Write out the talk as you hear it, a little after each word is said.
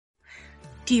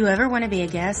Do you ever want to be a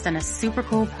guest on a super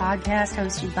cool podcast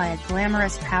hosted by a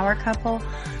glamorous power couple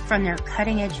from their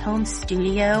cutting-edge home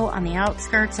studio on the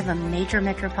outskirts of a major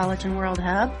metropolitan world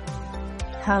hub?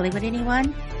 Hollywood,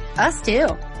 anyone? Us too.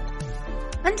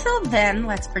 Until then,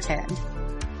 let's pretend.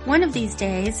 One of these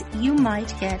days, you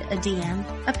might get a DM,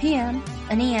 a PM,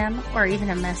 an EM, or even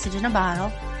a message in a bottle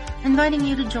inviting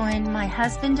you to join my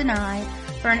husband and I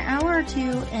for an hour or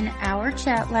two in our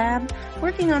chat lab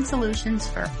working on solutions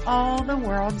for all the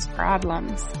world's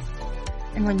problems.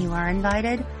 And when you are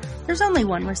invited, there's only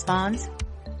one response.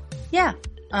 Yeah,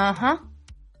 uh-huh.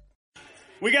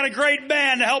 We got a great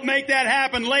band to help make that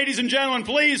happen. Ladies and gentlemen,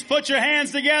 please put your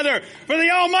hands together for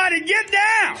the almighty Get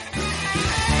Down!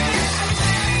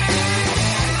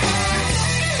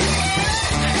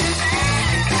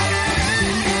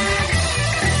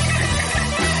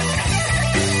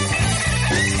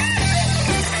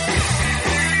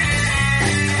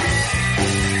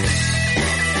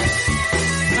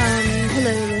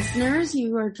 Hello, listeners.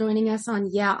 You are joining us on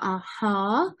Yeah,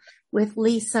 Uh-huh with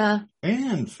Lisa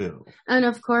and Phil. And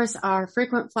of course, our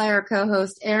frequent flyer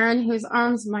co-host, Aaron, whose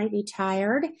arms might be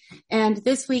tired. And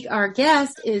this week, our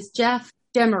guest is Jeff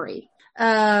Demery.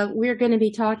 We're going to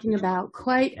be talking about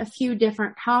quite a few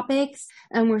different topics.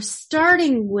 And we're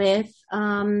starting with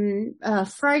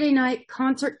Friday night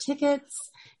concert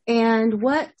tickets and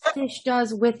what Phish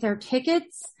does with their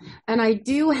tickets. And I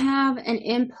do have an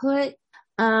input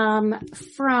from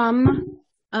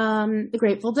the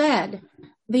Grateful Dead.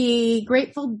 The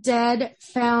Grateful Dead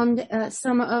found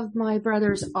some of my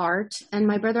brother's art, and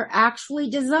my brother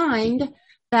actually designed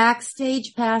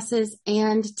backstage passes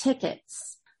and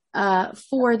tickets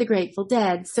for the Grateful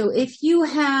Dead. So if you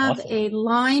have a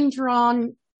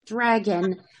line-drawn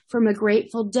dragon from a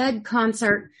Grateful Dead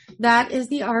concert, that is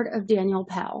the art of Daniel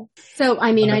Powell. So,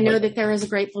 I mean, I know that there is a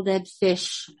Grateful Dead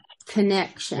Phish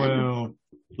connection. Well,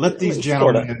 let these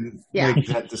gentlemen make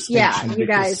that distinction. Yeah, you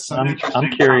guys.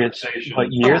 I'm curious what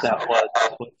year that was.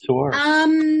 What tour?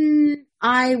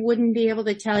 I wouldn't be able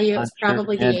to tell you. It's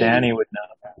probably the 80s. Danny would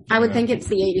know. I would think it's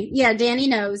the 80s. Yeah, Danny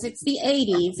knows. It's the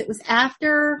 80s. It was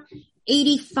after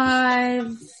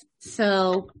 85.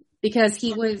 So, because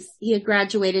he had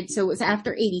graduated, so it was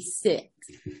after 86.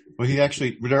 Well,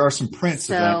 there are some prints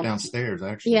of that downstairs,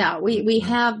 actually. Yeah, we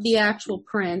have the actual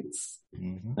prints.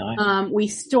 Mm-hmm. Nice. We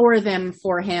store them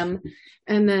for him,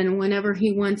 and then whenever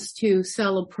he wants to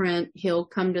sell a print, he'll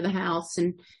come to the house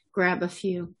and grab a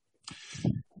few.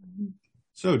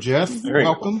 So, Jeff,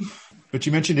 welcome. But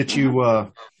you mentioned that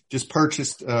you just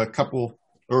purchased a couple,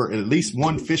 or at least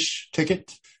one Phish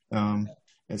ticket. And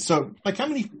so, how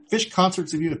many Phish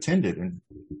concerts have you attended? And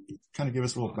kind of give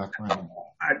us a little background.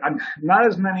 I'm not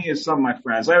as many as some of my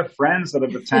friends. I have friends that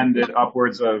have attended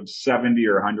upwards of 70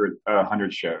 or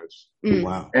 100 shows. Mm.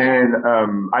 Wow. And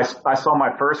I saw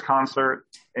my first concert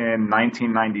in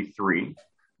 1993.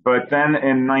 But then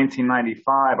in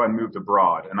 1995, I moved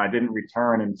abroad, and I didn't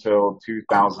return until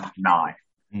 2009.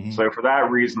 Mm-hmm. So for that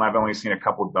reason, I've only seen a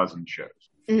couple dozen shows.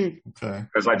 Mm-hmm. Okay.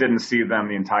 Because I didn't see them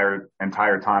the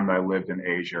entire time that I lived in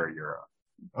Asia or Europe.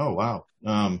 Oh, wow.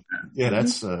 Yeah,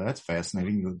 that's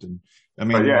fascinating.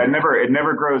 But yeah, it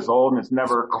never grows old, and it's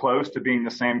never close to being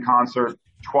the same concert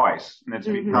twice. And it's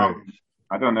become,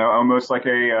 I don't know, almost like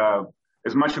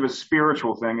as much of a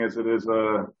spiritual thing as it is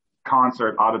a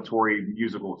concert, auditory,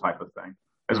 musical type of thing,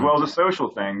 as well as a social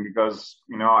thing, because,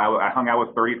 I hung out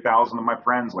with 30,000 of my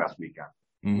friends last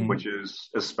weekend, which is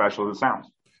as special as it sounds.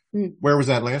 Where was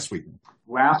that last weekend?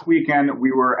 Last weekend,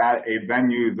 we were at a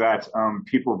venue that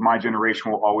people of my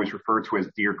generation will always refer to as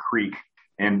Deer Creek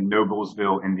in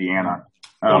Noblesville, Indiana.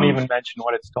 Don't even mention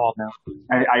what it's called now.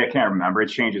 I can't remember. It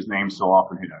changes names so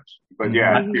often. Who knows? But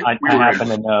yeah, I happen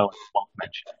to know. Won't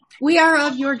mention it. We are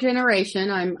of your generation,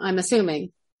 I'm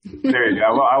assuming. There you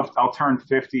go. Well, I'll turn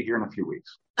 50 here in a few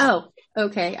weeks. Oh,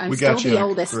 okay. I'm we still got you the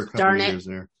oldest. for a couple Darn of it. years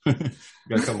there.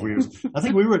 Got a couple of years. I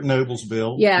think we were at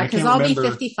Noblesville. Yeah, because I'll be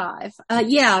 55.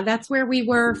 Yeah, that's where we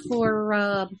were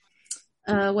for,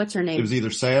 what's her name? It was either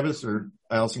Sabbath or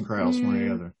Alison Krauss, one or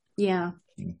the other. Yeah.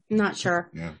 Not sure.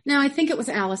 Yeah. No, I think it was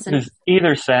Allison. It's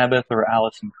either Sabbath or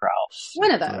Alison Krauss.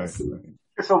 One of those. Right.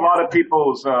 It's a lot of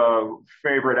people's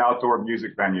favorite outdoor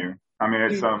music venue. I mean,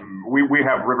 it's we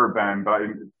have Riverbend, but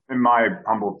in my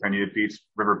humble opinion, it beats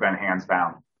Riverbend hands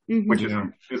down, which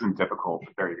isn't difficult.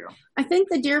 But there you go. I think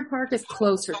the Deer Park is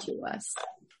closer to us.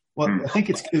 Well, I think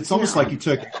it's almost like you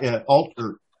took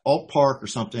Alt Park or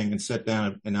something and set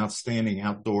down an outstanding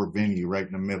outdoor venue right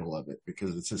in the middle of it,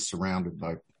 because it's just surrounded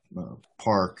by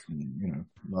park and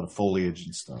a lot of foliage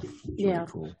and stuff. It's really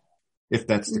cool, if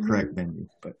that's the correct venue.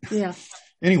 But yeah,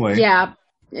 anyway, yeah,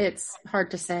 it's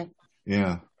hard to say.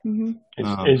 Yeah.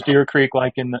 Mm-hmm. Is Deer Creek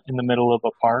like in the middle of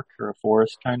a park or a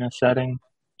forest kind of setting,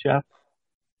 Jeff?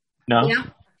 No? Yeah.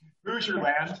 Hoosier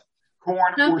land,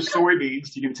 corn or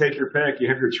soybeans. You can take your pick. You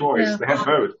have your choice. Yeah. They have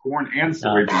both, corn and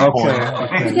soybeans.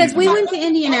 Okay. Because we went to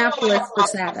Indianapolis for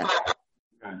Sabbath.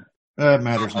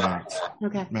 Matters not.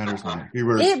 Okay. Matters not.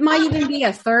 It might even be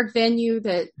a third venue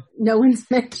that no one's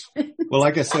mentioned. Well,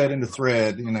 like I said in the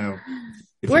thread, if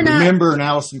We're you not- remember an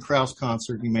Alison Krauss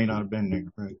concert, you may not have been there,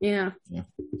 right? Yeah.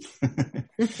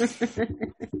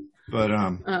 But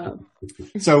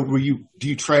so do you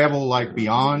travel like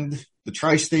beyond the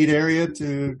tri-state area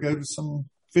to go to some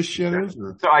fish shows?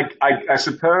 Or? So I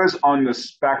suppose on the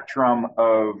spectrum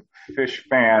of fish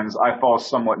fans, I fall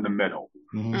somewhat in the middle.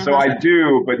 Mm-hmm. So I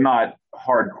do, but not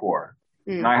hardcore.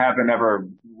 Mm. And I haven't ever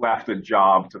left a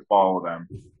job to follow them.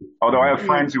 Although I have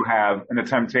friends who have, and the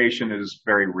temptation is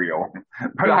very real,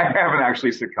 but I haven't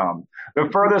actually succumbed. The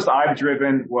furthest I've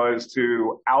driven was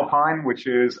to Alpine, which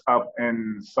is up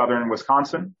in southern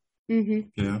Wisconsin. Mm-hmm.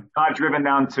 Yeah. I've driven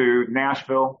down to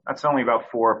Nashville. That's only about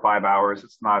 4 or 5 hours.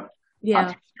 It's not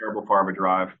too terrible far of a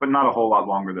drive, but not a whole lot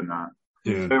longer than that.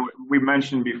 Yeah. So we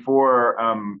mentioned before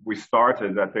we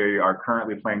started that they are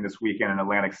currently playing this weekend in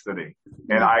Atlantic City,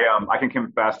 and I can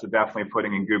confess to definitely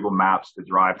putting in Google Maps the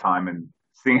drive time and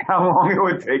seeing how long it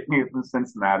would take me from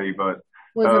Cincinnati. But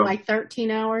was it like 13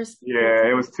 hours? Yeah,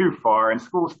 it was too far, and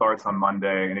school starts on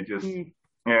Monday, and it just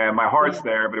my heart's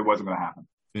there, but it wasn't going to happen.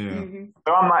 Yeah. Mm-hmm.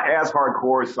 So I'm not as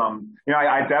hardcore as some.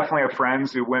 I definitely have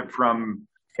friends who went from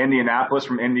Indianapolis,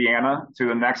 from Indiana, to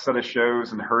the next set of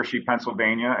shows in Hershey,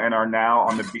 Pennsylvania, and are now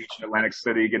on the beach in Atlantic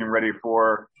City getting ready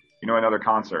for, another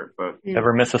concert. But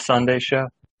ever miss a Sunday show?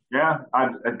 Yeah, I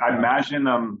imagine,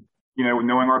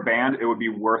 knowing our band, it would be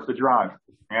worth the drive.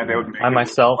 And they would make I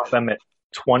myself am at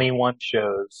 21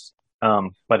 shows,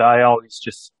 but I always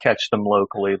just catch them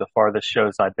locally. The farthest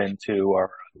shows I've been to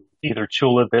are either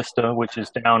Chula Vista, which is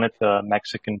down at the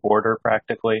Mexican border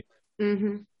practically,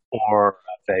 or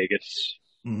Vegas.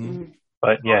 Mm-hmm.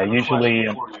 But yeah, usually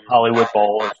Hollywood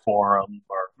Bowl or Forum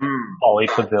or Poly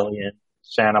Pavilion,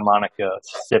 Santa Monica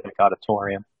Civic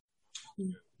Auditorium.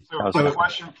 So the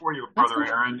question for you, Brother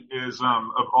Aaron, is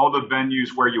of all the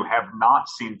venues where you have not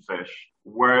seen Fish,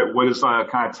 what is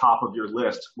kind of top of your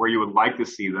list where you would like to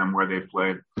see them where they've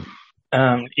played?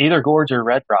 Either Gorge or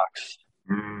Red Rocks.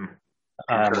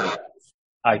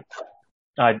 I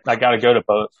got to go to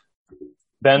both.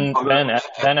 Then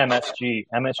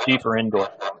MSG for indoor.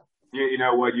 You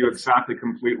know what? You exactly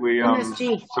completely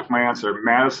MSG. took my answer.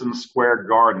 Madison Square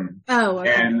Garden. Oh,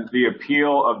 okay. And the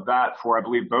appeal of that for, I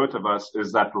believe, both of us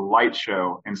is that the light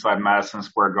show inside Madison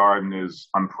Square Garden is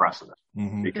unprecedented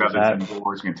because it's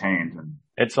indoors contained. And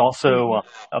it's also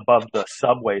above the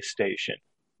subway station.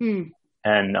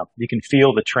 And you can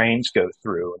feel the trains go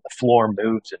through and the floor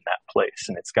moves in that place.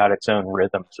 And it's got its own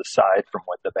rhythms aside from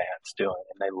what the band's doing.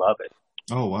 And they love it.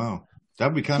 Oh, wow.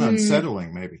 That'd be kind of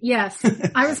unsettling, maybe. Yes.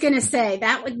 I was going to say,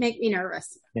 that would make me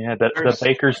nervous. Yeah, the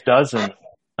Baker's Dozen,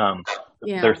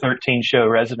 their 13-show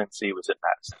residency was at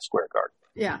Madison Square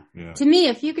Garden. Yeah. To me,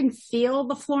 if you can feel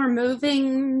the floor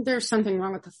moving, there's something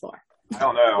wrong with the floor. I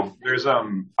don't know. There's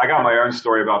I got my own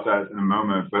story about that in a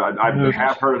moment, but I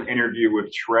have heard an interview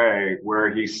with Trey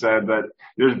where he said that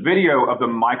there's video of the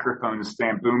microphone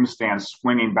boom stand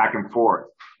swinging back and forth,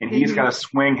 and he's got to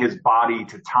swing his body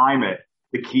to time it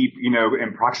to keep,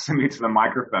 in proximity to the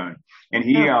microphone. And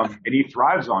he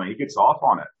thrives on it. He gets off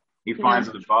on it. He finds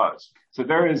it a buzz. So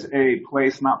there is a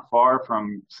place not far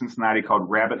from Cincinnati called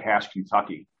Rabbit Hash,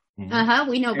 Kentucky.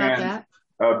 We know about that.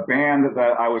 A band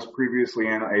that I was previously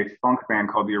in, a funk band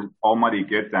called the Almighty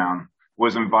Get Down,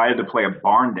 was invited to play a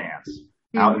barn dance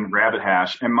out in Rabbit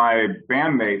Hash. And my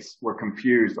bandmates were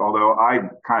confused, although I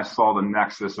kind of saw the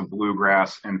nexus of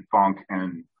bluegrass and funk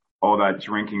and all that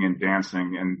drinking and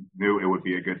dancing and knew it would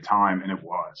be a good time. And it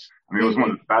was. I mean, it was one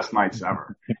of the best nights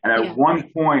ever. And at one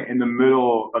point in the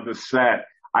middle of the set,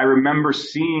 I remember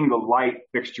seeing the light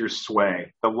fixtures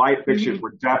sway. The light fixtures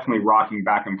were definitely rocking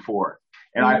back and forth.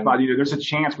 And I thought, there's a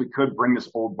chance we could bring this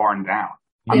old barn down.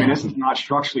 I mean, this is not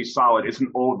structurally solid. It's an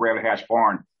old Rabbit Hash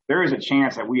barn. There is a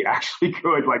chance that we actually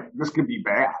could, this could be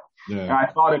bad. Yeah. And I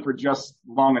thought it for just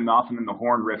long enough. And then the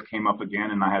horn riff came up again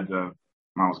and I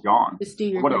was gone.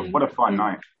 What a fun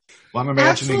night. Well, I'm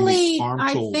imagining actually, farm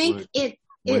I tools, think it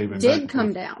did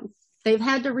come down. They've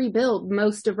had to rebuild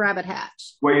most of Rabbit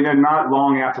Hatch. Well, not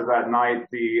long after that night,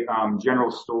 the general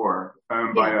store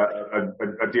owned by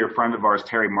a dear friend of ours,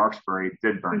 Terry Marksbury,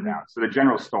 did burn down. So the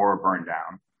general store burned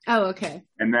down. Oh, okay.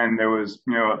 And then there was,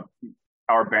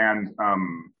 our band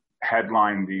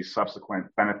headlined the subsequent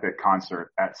benefit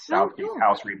concert at Southgate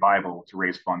House Revival to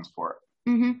raise funds for it.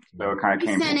 Mm-hmm. So it kind of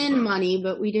came. We sent in money,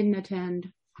 but we didn't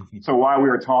attend. So while we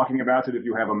were talking about it, if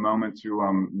you have a moment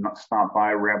to stop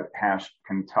by Rabbit Hash,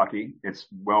 Kentucky, it's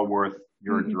well worth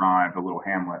your drive, the little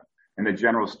hamlet. In the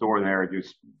general store there,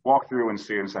 just walk through and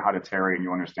see and say hi to Terry, and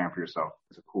you'll understand for yourself.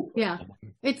 It's a cool place. Yeah,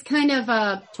 it's kind of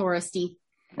touristy.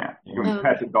 Yeah, you can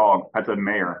pet the dog, pet the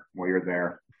mayor while you're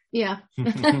there. Yeah,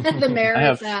 the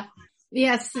mayor is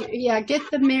yes, yeah.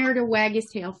 Get the mayor to wag his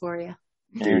tail for you.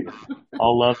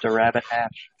 All love to Rabbit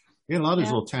Hash. Yeah, a lot of these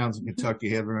little towns in Kentucky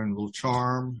have their own little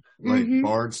charm, like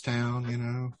Bardstown, you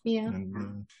know. Yeah.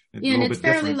 And it's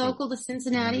fairly local to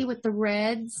Cincinnati with the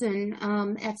Reds and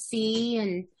FC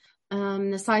and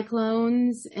the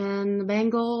Cyclones and the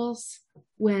Bengals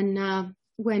when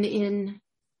in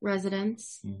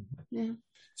residence. Yeah.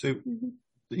 So,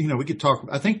 we could talk.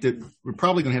 I think that we're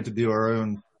probably going to have to do our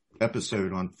own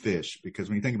episode on Phish, because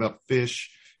when you think about Phish,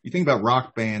 you think about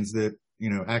rock bands that,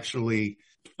 actually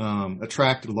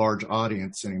attract a large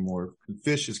audience anymore.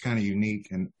 Phish is kind of unique,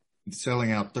 and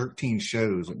selling out 13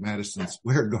 shows at Madison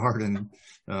Square Garden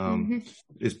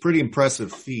is pretty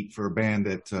impressive feat for a band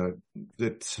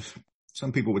that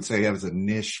some people would say has a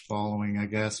niche following, I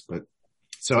guess. But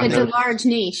so it's a large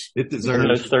niche. It deserves. In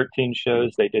those 13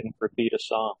 shows, they didn't repeat a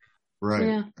song. Right.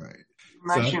 Yeah. Right. You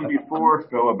mentioned before,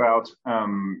 Phil, about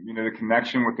the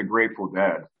connection with the Grateful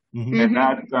Dead, and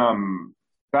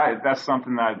that's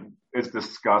something that is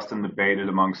discussed and debated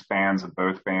amongst fans of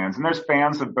both bands. And there's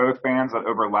fans of both bands that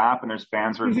overlap, and there's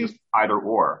fans who are just either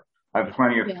or. I have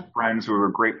plenty of friends who are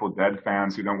Grateful Dead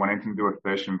fans who don't want anything to do with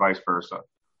Phish, and vice versa.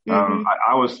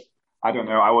 I was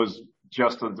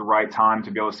just at the right time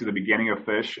to be able to see the beginning of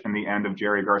Phish and the end of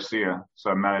Jerry Garcia. So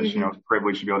I managed, I was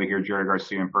privileged to be able to hear Jerry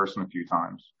Garcia in person a few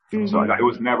times. So it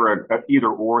was never a either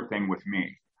or thing with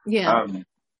me. Yeah.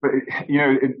 But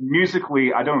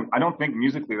musically, I don't think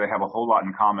musically they have a whole lot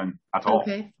in common at all.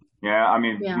 Okay. Yeah, I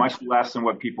mean, much less than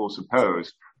what people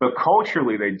suppose. But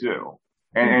culturally, they do,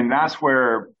 and that's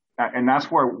where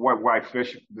why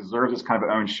Phish deserves its kind of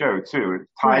own show too. It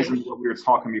ties into what we were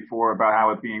talking before about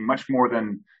how it being much more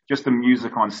than just the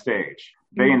music on stage.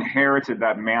 They inherited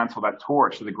that mantle, that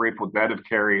torch that the Grateful Dead have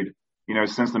carried,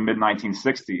 since the mid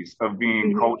 1960s of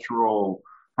being cultural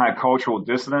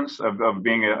dissidents, of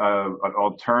being an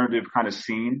alternative kind of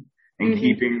scene and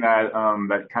keeping that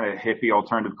kind of hippie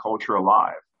alternative culture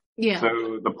alive. Yeah.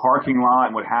 So the parking lot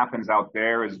and what happens out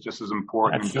there is just as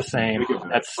important. That's the same.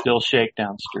 That's still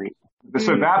Shakedown Street.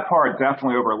 So that part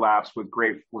definitely overlaps with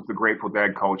the Grateful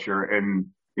Dead culture. And,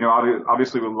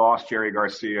 obviously we lost Jerry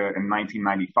Garcia in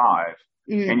 1995.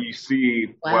 And you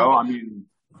see,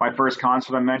 my first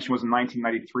concert I mentioned was in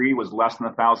 1993, was less than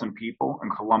 1,000 people in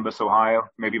Columbus, Ohio,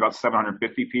 maybe about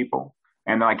 750 people.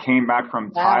 And then I came back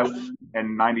from Thailand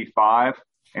in 95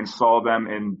 and saw them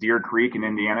in Deer Creek in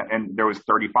Indiana, and there was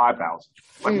 35,000.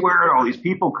 Like, where did all these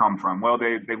people come from? Well,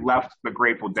 they left the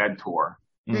Grateful Dead tour.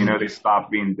 They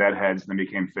stopped being Deadheads and then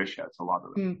became Phish heads, a lot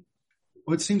of them.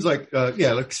 Well, it seems like, like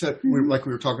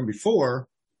we were talking before,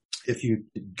 if you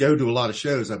go to a lot of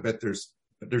shows, I bet there's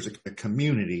a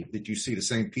community that you see the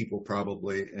same people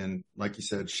probably, and like you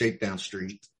said, Shakedown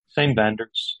Street. Same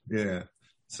vendors. Yeah.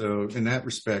 So in that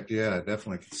respect, I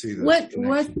definitely can see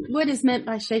that. What is meant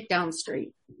by Shakedown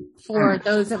Street for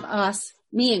those of us,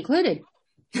 me included,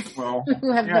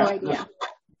 who have no idea?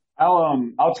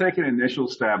 I'll take an initial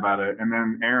stab at it, and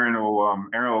then Aaron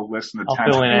will listen to.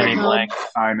 I'll fill in any blanks.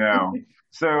 I know.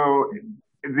 So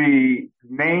the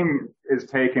name is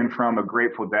taken from a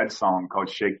Grateful Dead song called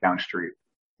Shakedown Street.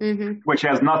 Which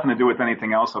has nothing to do with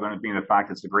anything else other than it being the fact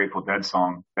it's a Grateful Dead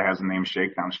song that has the name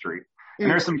Shakedown Street. And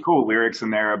there's some cool lyrics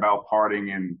in there about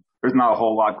partying, and there's not a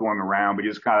whole lot going around, but you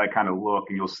just kind of look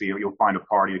and you'll find a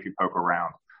party if you poke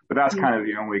around. But that's kind of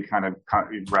the only kind of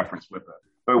reference with it.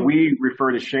 But we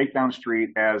refer to Shakedown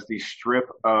Street as the strip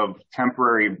of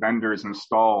temporary vendors and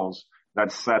stalls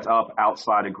that's set up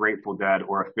outside a Grateful Dead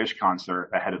or a Phish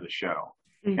concert ahead of the show.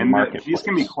 And these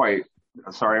can be quite,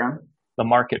 sorry, Aaron? The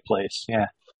marketplace, yeah.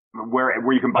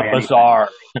 Where you can buy a bazaar.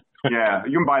 Yeah,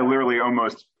 you can buy literally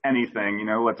almost anything.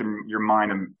 Let your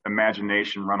mind and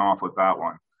imagination run off with that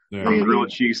one. Yeah. From grilled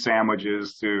cheese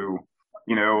sandwiches to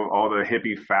all the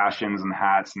hippie fashions and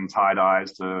hats and tie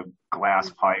dyes to glass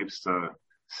pipes to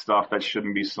stuff that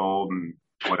shouldn't be sold and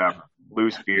whatever,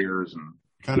 loose beers and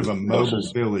kind of a mobile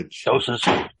village. Doses.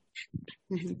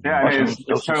 Yeah,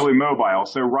 it's totally mobile.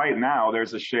 So right now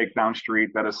there's a Shakedown Street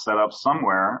that is set up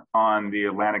somewhere on the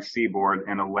Atlantic seaboard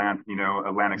in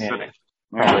Atlantic City.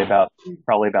 Yeah.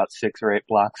 Probably about 6 or 8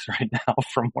 blocks right now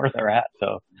from where they're at,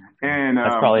 though. And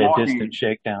that's probably a distant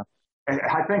Shakedown.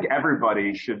 I think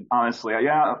everybody should honestly,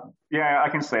 yeah, I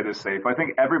can say this safe. I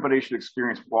think everybody should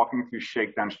experience walking through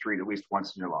Shakedown Street at least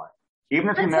once in your life. Even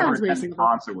if you never attend a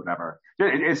concert or whatever.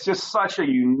 It's just such a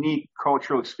unique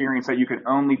cultural experience that you could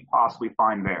only possibly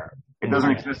find there. It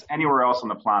doesn't exist anywhere else on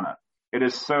the planet. It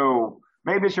is so,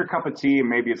 maybe it's your cup of tea and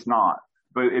maybe it's not.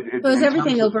 But so is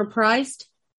everything overpriced?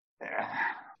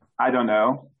 I don't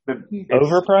know.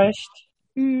 Overpriced?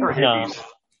 No.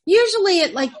 Usually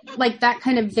at like that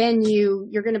kind of venue,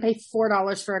 you're going to pay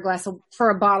 $4 for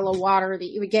a bottle of water that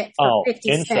you would get for 50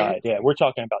 cents. Inside. Yeah. We're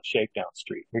talking about Shakedown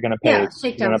Street. You're going to pay, $1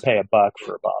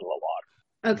 for a bottle of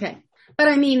water. Okay. But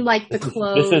I mean, like the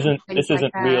clothes. This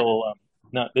isn't real.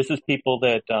 No, this is people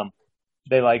that,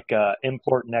 they like,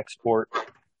 import and export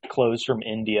clothes from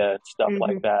India and stuff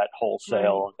like that,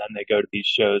 wholesale. And then they go to these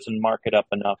shows and mark it up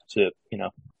enough to,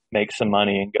 make some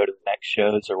money and go to the next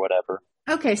shows or whatever.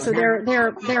 Okay, so they're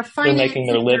making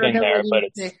their living there, but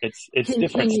it's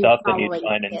different stuff than you'd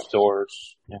find in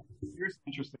stores. Yeah. Here's an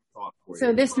interesting thought for you.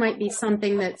 So this might be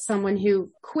something that someone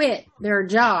who quit their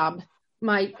job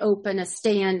might open a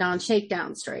stand on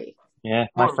Shakedown Street. Yeah,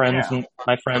 my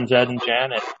friends Ed and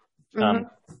Janet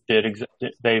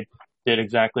they did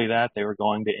exactly that. They were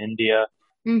going to India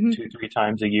 2-3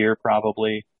 times a year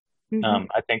probably.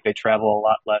 I think they travel a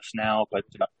lot less now, but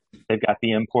they've got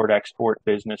the import-export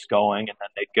business going, and then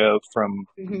they go from,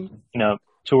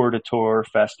 tour to tour,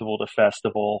 festival to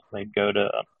festival. They go to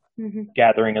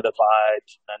Gathering of the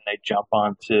Vibes, and then they jump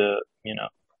onto,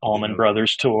 Allman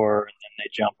Brothers tour, and then they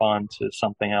jump onto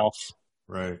something else.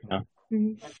 Right.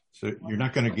 So you're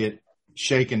not going to get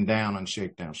shaken down on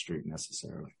Shakedown Street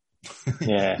necessarily.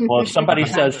 Yeah. Well, if somebody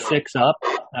says 6 up,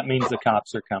 that means the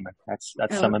cops are coming. That's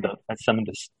some of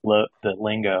the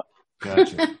lingo.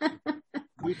 Gotcha.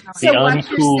 So what's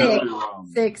your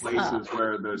six places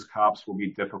where those cops will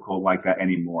be difficult like that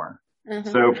anymore.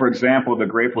 So, for example, the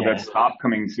Grateful Dead stopped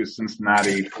coming to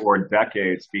Cincinnati for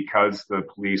decades because the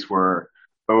police were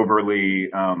overly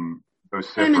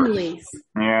vociferous.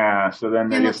 Yeah, so then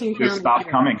they just stopped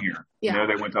coming here. Yeah.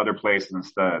 They went to other places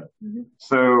instead.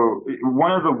 So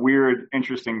one of the weird,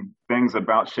 interesting things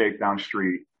about Shakedown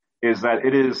Street is that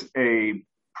it is a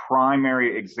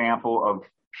primary example of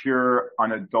pure,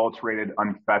 unadulterated,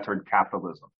 unfettered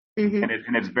capitalism in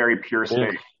its very pure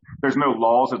state. There's no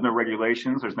laws, there's no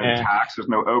regulations, there's no tax, there's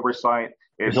no oversight.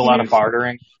 There's a lot of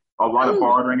bartering. A lot of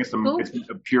bartering. It's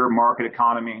a pure market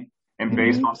economy and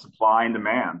based on supply and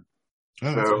demand.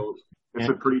 So it's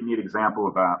a pretty neat example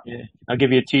of that. Yeah, I'll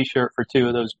give you a T-shirt for 2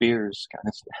 of those beers, kind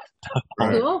of stuff.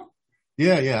 Right. Cool.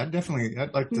 Yeah,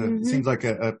 I'd like to. It seems like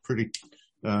a pretty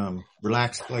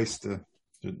relaxed place to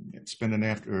spend an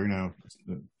after,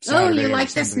 Saturday. You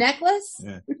like this necklace?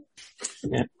 Yeah.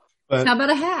 But how about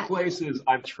a hat? Places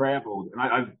I've traveled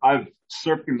and I've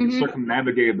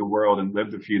circumnavigated the world and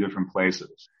lived a few different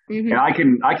places, and I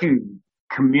can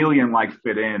chameleon like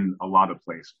fit in a lot of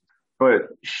places. But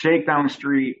Shakedown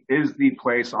Street is the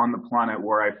place on the planet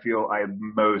where I feel I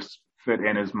most fit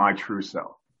in as my true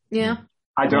self. Yeah.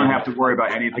 I don't have to worry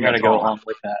about anything. I gotta go along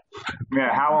with that.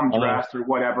 Yeah, how I'm dressed or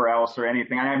whatever else or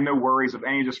anything. I have no worries of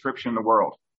any description in the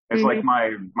world. It's like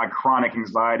my chronic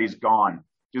anxiety's gone.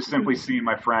 Just simply seeing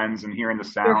my friends and hearing the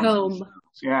sounds. You're home.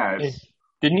 Yeah.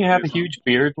 Didn't you have a huge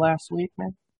beard last week,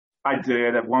 man? I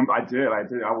did. I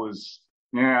was.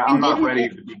 Yeah, I'm not ready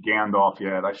to be Gandalf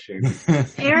yet. I shaved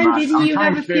it. Aaron, didn't you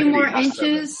have a few more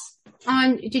inches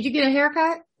on? Did you get a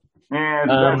haircut? Yeah,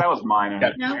 that was mine. I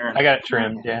got it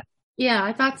trimmed. Yeah. Yeah,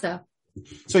 I thought so.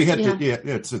 So you had to. Yeah,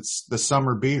 it's the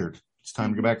summer beard. It's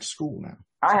time to go back to school now.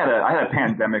 I had a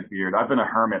pandemic beard. I've been a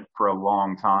hermit for a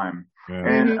long time,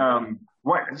 and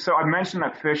so I mentioned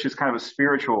that fish is kind of a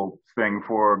spiritual thing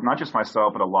for not just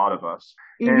myself, but a lot of us.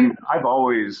 And I've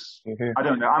always, I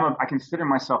don't know, I consider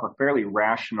myself a fairly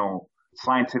rational,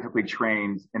 scientifically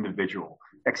trained individual,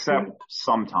 except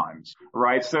sometimes,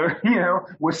 right? So,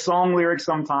 with song lyrics,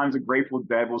 sometimes the Grateful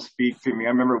Dead will speak to me. I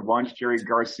remember once Jerry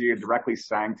Garcia directly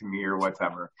sang to me or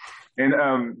whatever.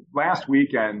 And last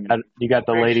weekend, you got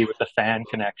the lady with the fan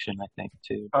connection, I think,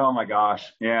 too. Oh my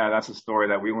gosh, yeah, that's a story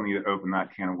that we will need to open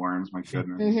that can of worms. My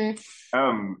goodness.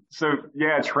 So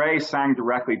yeah, Trey sang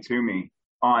directly to me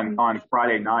on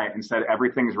Friday night and said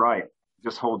everything's right.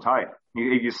 Just hold tight.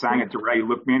 He just sang it direct. He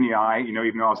looked me in the eye,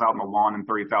 even though I was out on the lawn and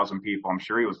 30,000 people. I'm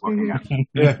sure he was looking at me.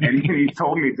 And he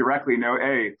told me directly,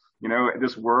 hey,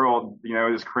 this world,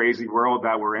 this crazy world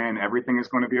that we're in, everything is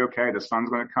going to be okay. The sun's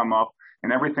going to come up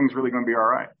and everything's really going to be all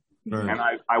right. And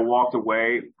I walked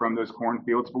away from those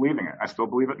cornfields believing it. I still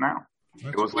believe it now.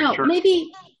 It was like church.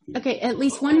 Maybe, okay, at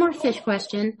least one more fish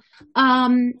question.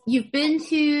 You've been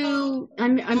to,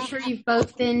 I'm sure you've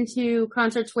both been to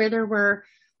concerts where there were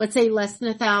let's say less than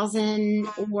 1,000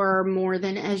 or more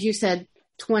than, as you said,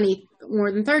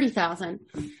 more than 30,000.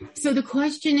 So the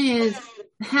question is,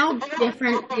 how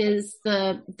different is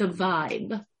the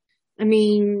vibe? I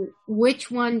mean, which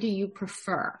one do you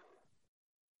prefer?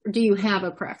 Or do you have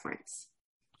a preference?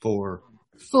 For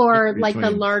like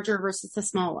the larger versus the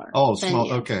smaller? Oh,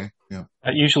 small. Okay. Yeah.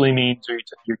 That usually means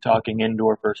you're talking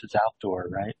indoor versus outdoor,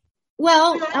 right?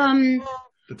 Well, I'm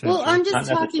just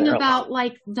talking about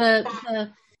like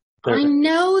I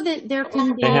know that there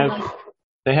can be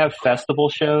they have festival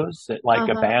shows at like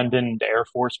abandoned Air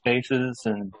Force bases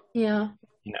and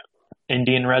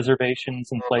Indian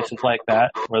reservations and places like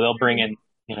that where they'll bring in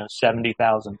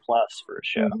 70,000 plus for a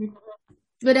show. Mm-hmm.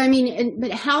 But I mean,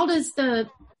 but how does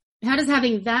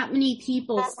having that many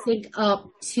people sync up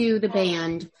to the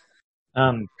band?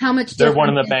 How much? They're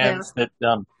one of the bands that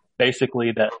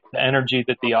basically the energy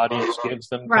that the audience gives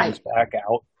them comes back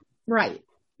out. Right.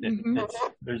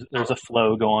 There's a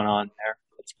flow going on there.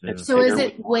 So is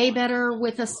it way better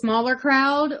with a smaller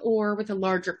crowd or with a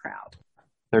larger crowd?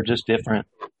 They're just different.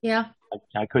 Yeah.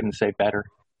 I couldn't say better.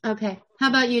 Okay. How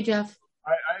about you, Jeff?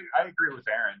 I agree with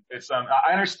Aaron. It's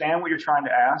I understand what you're trying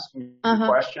to ask in the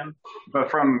question, but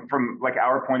from like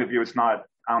our point of view, it's not.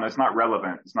 I don't know. It's not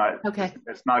relevant. It's not. Okay.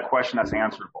 It's not a question that's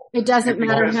answerable. It doesn't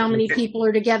matter how many people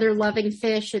are together loving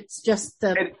fish. It's just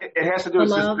it has to do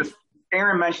with this.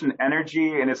 Aaron mentioned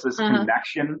energy, and it's this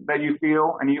connection that you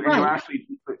feel, and you actually.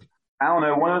 I don't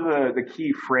know. One of the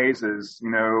key phrases,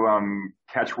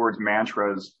 catchwords,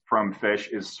 mantras from Fish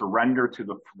is surrender to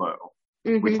the flow.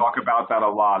 Mm-hmm. We talk about that a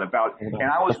lot. And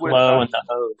I was the flow and the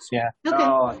hose. Yeah. Okay.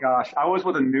 Oh gosh, I was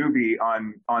with a newbie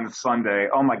on Sunday.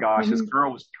 Oh my gosh, this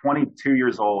girl was 22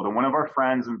 years old, and one of our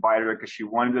friends invited her because she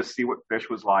wanted to see what Fish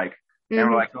was like. And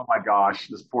we're like, oh my gosh,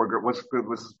 this poor girl.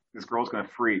 This girl's gonna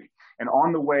freak. And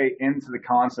on the way into the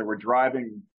concert, we're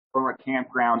driving from our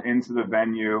campground into the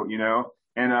venue,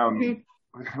 and I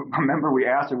remember we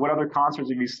asked her, what other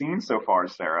concerts have you seen so far,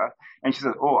 Sarah? And she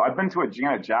said, oh, I've been to a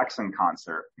Janet Jackson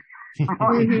concert.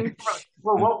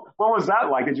 Well, what was that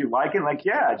like? Did you like it? Like,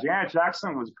 yeah, Janet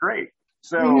Jackson was great.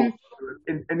 So,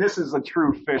 and this is a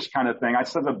true Fish kind of thing. I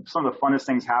said some of the funnest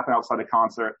things happen outside the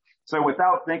concert. So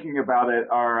without thinking about it,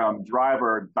 our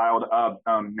driver dialed up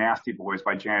Nasty Boys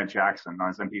by Janet Jackson on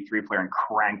his MP3 player and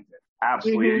cranked it.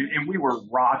 Absolutely. And we were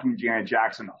rocking Janet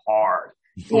Jackson hard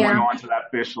going onto that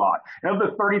Fish lot. And of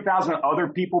the 30,000 other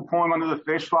people pulling onto the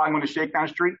Fish lot and going to Shakedown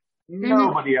Street,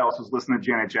 nobody else was listening to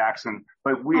Janet Jackson,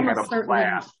 but we had a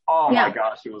blast. Oh my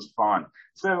gosh, it was fun.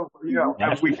 So,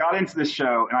 as we got into the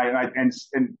show,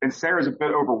 and Sarah's a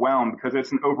bit overwhelmed because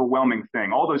it's an overwhelming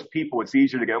thing. All those people, it's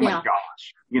easier to go, oh my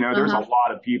gosh, there's a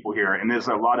lot of people here, and there's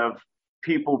a lot of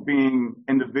people being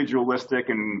individualistic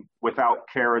and without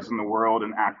cares in the world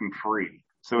and acting free.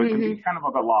 So it can be kind of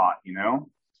a lot,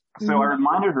 So I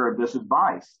reminded her of this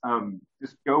advice.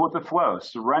 Just go with the flow.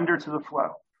 Surrender to the flow.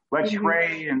 Let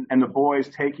Trey and the boys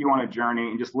take you on a journey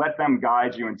and just let them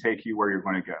guide you and take you where you're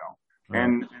going to go. Right.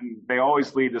 And they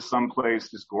always lead to someplace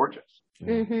just gorgeous.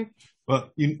 Yeah. Well,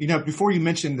 before you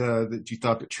mentioned that you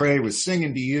thought that Trey was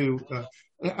singing to you,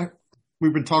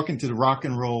 we've been talking to the Rock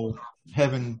and Roll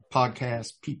Heaven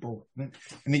podcast people, and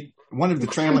one of the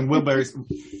Trailing Wilburys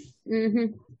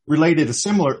related a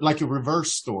similar, like a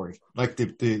reverse story, like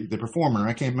the performer.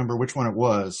 I can't remember which one it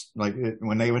was. Like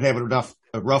when they would have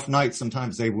a rough night,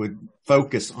 sometimes they would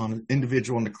focus on an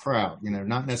individual in the crowd,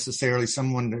 not necessarily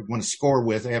someone they want to score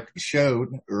with after the show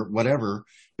or whatever,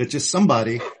 but just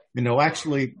somebody,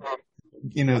 actually,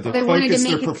 focus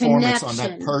their performance on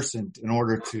that person in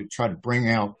order to try to bring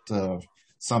out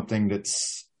something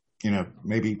that's,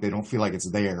 maybe they don't feel like it's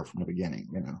there from the beginning,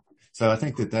 So I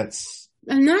think that's.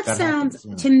 And that sounds,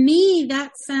 to me,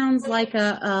 that sounds like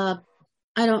I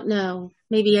don't know,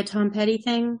 maybe a Tom Petty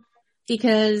thing,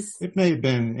 because. It may have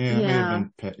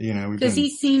been, because he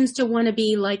seems to want to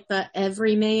be like the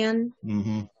everyman.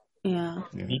 Mm-hmm. Yeah.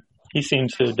 He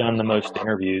seems to have done the most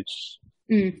interviews.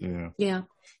 Yeah.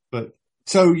 But,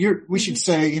 so we should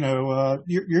say,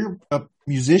 you're a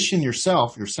musician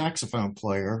yourself, you're a saxophone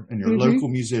player, and you're a local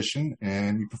musician,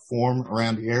 and you perform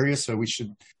around the area, so we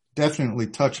should definitely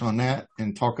touch on that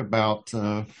and talk about,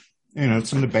 some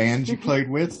of the bands you played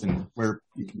with and where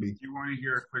you can be. Do you want to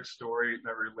hear a quick story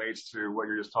that relates to what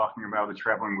you're just talking about, the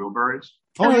Traveling Wilburys?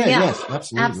 Oh, yes,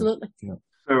 absolutely. Absolutely. Yeah.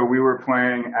 So we were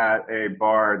playing at a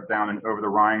bar down in Over the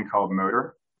Rhine called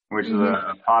Motor, which is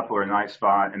a popular night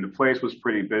spot, and the place was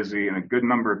pretty busy and a good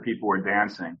number of people were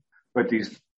dancing. But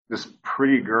this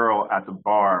pretty girl at the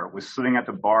bar was sitting at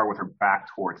the bar with her back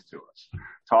towards to us,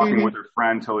 talking with her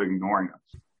friend, totally ignoring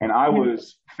us. And I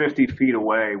was 50 feet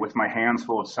away with my hands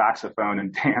full of saxophone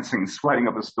and dancing, sweating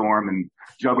up a storm and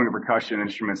juggling percussion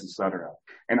instruments, etc.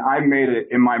 And I made it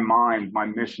in my mind my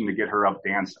mission to get her up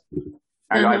dancing.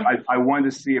 And I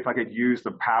wanted to see if I could use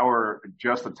the power,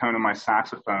 just the tone of my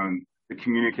saxophone, to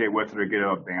communicate with her to get her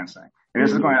up dancing. And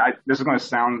this is going to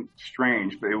sound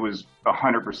strange, but it was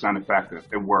 100% effective.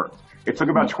 It worked. It took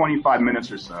about 25 minutes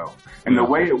or so. And the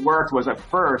way it worked was, at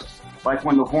first, like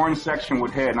when the horn section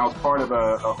would hit, and I was part of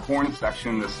a horn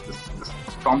section, this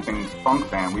thumping funk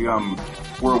band. We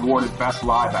were awarded Best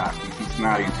Live Act in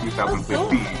Cincinnati in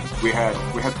 2015. We had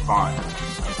fun.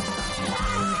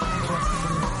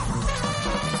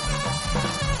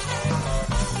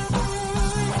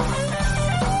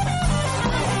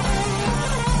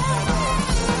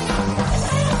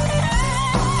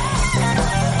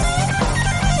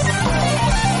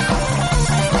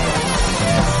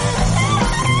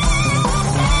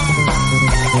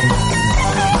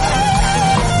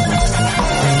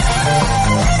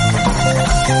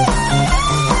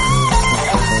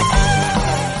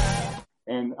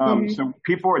 So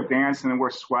people were dancing and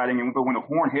we're sweating, but when the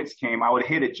horn hits came, I would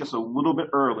hit it just a little bit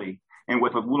early and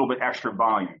with a little bit extra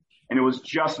volume. And it was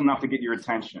just enough to get your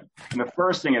attention. And the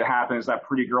first thing that happened is that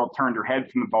pretty girl turned her head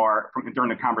from the bar during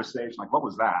the conversation, like, what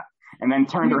was that? And then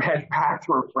turned her head back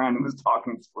to her friend and was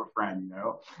talking to her friend, you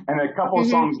know? And a couple of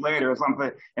songs later,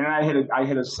 something, and then I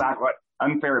hit a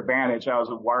unfair advantage. I was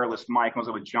a wireless mic. I was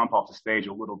able to jump off the stage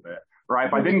a little bit, right?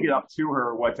 But I didn't get up to her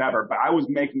or whatever, but I was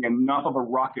making enough of a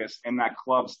ruckus in that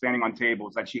club standing on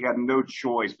tables that she had no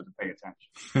choice but to pay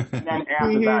attention. And then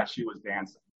after that, she was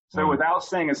dancing. So without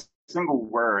saying a single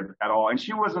word at all, and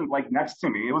she wasn't like next to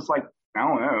me. It was like, I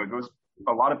don't know, there was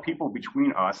a lot of people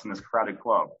between us in this crowded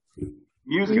club.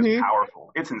 Music is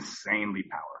powerful. It's insanely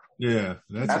powerful. Yeah.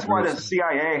 That's why the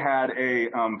CIA had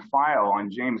a file on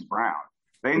James Brown.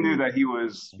 They knew that he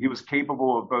was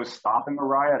capable of both stopping a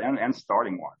riot and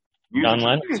starting one. John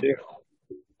Lennon too.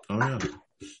 Oh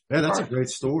yeah, that's a great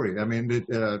story. I mean, did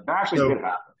happen.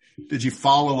 Did you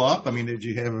follow up? I mean, did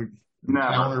you have an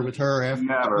encounter with her after?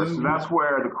 Never. So that's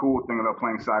where the cool thing about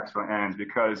playing saxophone ends,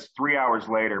 because 3 hours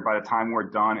later, by the time we're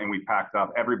done and we packed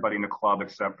up, everybody in the club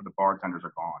except for the bartenders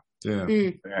are gone. Yeah.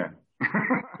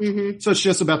 So it's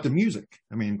just about the music.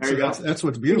 I mean, so that's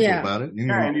what's beautiful about it. You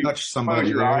touch somebody,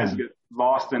 your eyes, get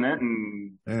lost in it,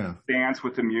 and dance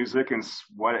with the music, and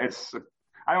what it's.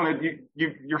 I don't know.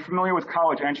 You're familiar with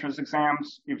college entrance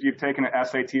exams? If you've taken an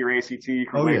SAT or ACT,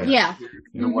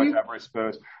 whatever, I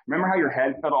suppose. Remember how your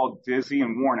head felt all dizzy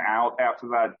and worn out after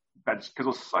that? That's because it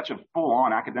was such a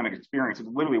full-on academic experience. It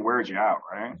literally wears you out,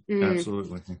 right?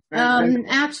 Absolutely.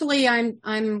 Actually,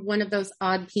 I'm one of those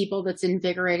odd people that's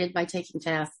invigorated by taking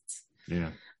tests. Yeah.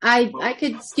 I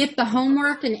could skip the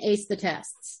homework and ace the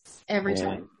tests every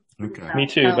time. Okay. Me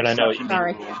too, but I know what you mean.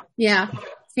 Sorry. Yeah.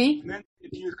 See? And then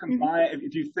if you combine,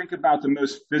 if you think about the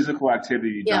most physical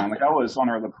activity you've done, like I was on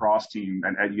our lacrosse team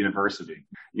at university,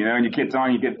 you know, and you get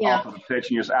done, you get off of the pitch,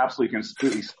 and you're just absolutely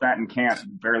completely spent and can't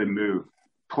barely move.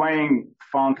 Playing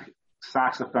funk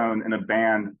saxophone in a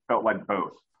band felt like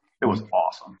both. It was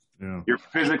awesome. Yeah. You're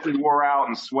physically wore out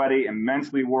and sweaty, and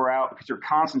mentally wore out because you're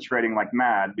concentrating like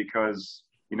mad because,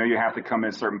 you know, you have to come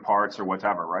in certain parts or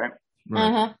whatever, right?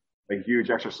 A huge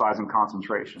exercise in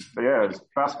concentration. But yeah, it's the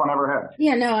best fun I ever had.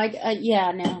 Yeah, no,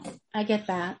 I get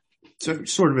that. So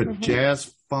sort of a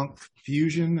jazz funk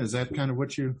fusion. Is that kind of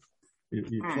what you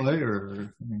play,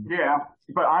 or? Yeah,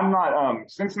 but I'm not.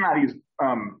 Cincinnati's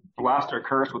blessed or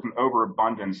cursed with an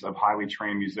overabundance of highly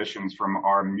trained musicians from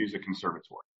our music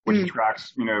conservatory, which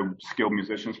attracts, you know, skilled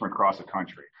musicians from across the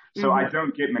country. So I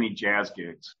don't get many jazz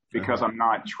gigs because I'm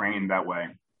not trained that way.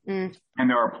 And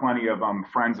there are plenty of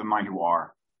friends of mine who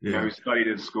are. You know, who studied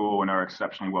at school and are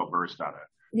exceptionally well versed at it.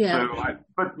 Yeah. So, I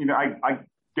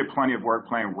get plenty of work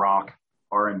playing rock,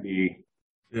 R&B,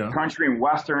 country, and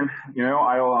western. You know,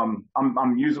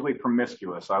 I'm musically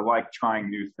promiscuous. I like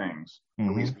trying new things,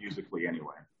 at least musically,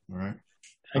 anyway. All right.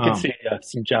 I can see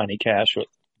some Johnny Cash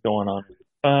going on.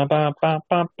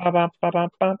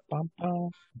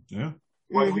 Yeah.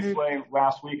 What did we play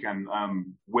last weekend?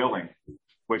 Willing.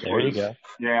 Which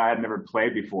I had never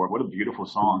played before. What a beautiful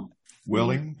song.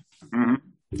 Willing?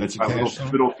 That's a Cash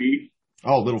song? Little Feet.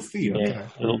 Oh, Little Feet. Okay. Yeah,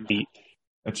 Little Feet.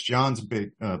 That's John's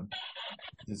big,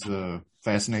 his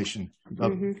fascination.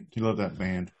 He loved that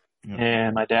band. Yeah,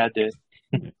 my dad did.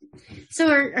 So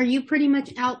are you pretty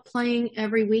much out playing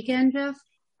every weekend, Jeff?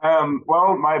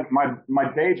 Well,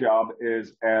 my day job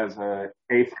is as a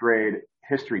 8th grade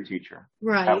history teacher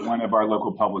at one of our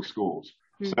local public schools.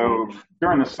 So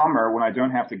during the summer, when I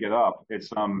don't have to get up,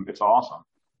 it's awesome.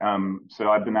 So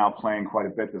I've been out playing quite a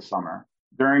bit this summer.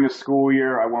 during the school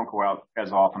year, I won't go out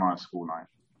as often on a school night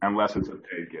unless it's a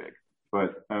paid gig.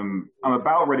 But I'm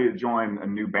about ready to join a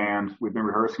new band. We've been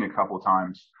rehearsing a couple of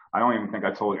times. I don't even think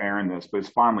I told Aaron this, but it's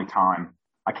finally time.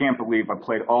 I can't believe I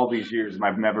played all these years and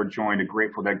I've never joined a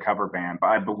Grateful Dead cover band. But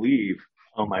I believe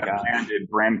I landed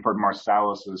Branford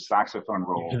Marsalis' saxophone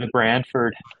role.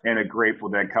 Branford. In a Grateful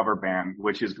Dead cover band,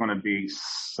 which is going to be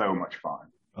so much fun.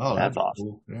 Oh, that's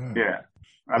awesome. Cool. Yeah.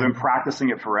 I've been practicing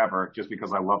it forever just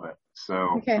because I love it.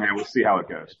 So we'll see how it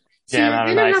goes. So out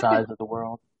of nice eyes of the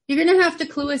world. You're going to have to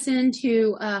clue us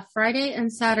into Friday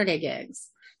and Saturday gigs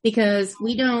because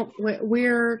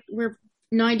we're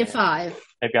 9 to 5.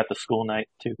 They've got the school night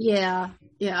too.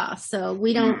 Yeah. So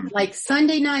we don't like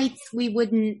Sunday nights. We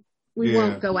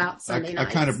won't go out Sunday nights.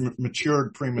 I kind of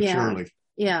matured prematurely.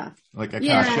 Yeah. Like I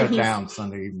kind of shut down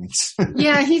Sunday evenings.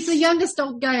 Yeah. He's the youngest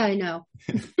old guy I know.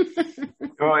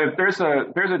 Well, if there's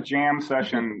a jam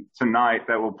session tonight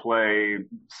that will play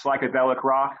psychedelic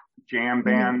rock, jam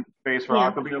band, bass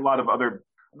rock, there'll be a lot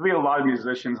of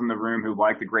musicians in the room who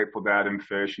like the Grateful Dead and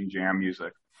Fish and jam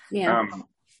music. Yeah.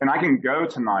 And I can go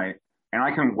tonight and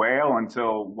I can wail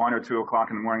until 1 or 2 o'clock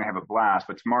in the morning. I have a blast,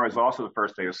 but tomorrow is also the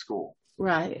first day of school.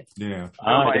 Right. Yeah. So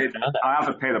I have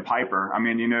to pay the piper. I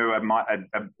mean,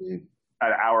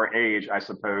 at our age, I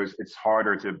suppose it's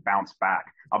harder to bounce back.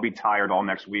 I'll be tired all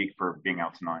next week for being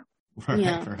out tonight.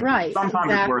 Right.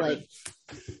 Sometimes it's worth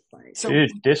it.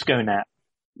 Dude, disco nap.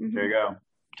 There you go.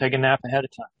 Take a nap ahead of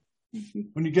time.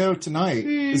 When you go tonight,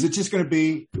 is it just going to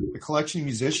be a collection of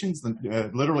musicians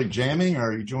literally jamming, or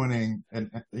are you joining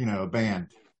a band?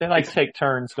 They like to take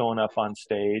turns going up on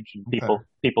stage, and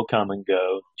people come and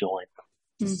go, join.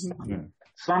 Mm-hmm. Yeah.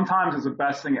 Sometimes it's the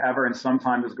best thing ever, and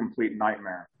sometimes it's a complete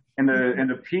nightmare. And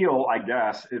the appeal, I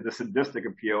guess, is the sadistic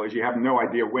appeal, is you have no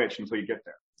idea which until you get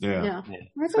there. Yeah.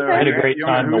 So I had a great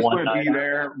time who's going to be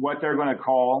there, what they're going to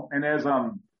call. And as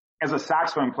a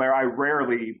saxophone player, I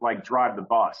rarely drive the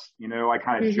bus. I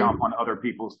kind of jump on other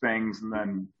people's things and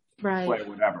then play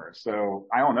whatever. So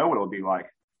I don't know what it'll be like.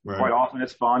 Right. Quite often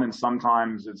it's fun, and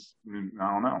sometimes it's, I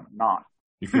don't know, not.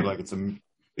 You feel like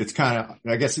it's kind of,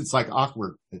 I guess it's like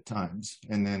awkward at times.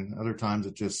 And then other times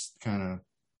it just kind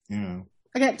of,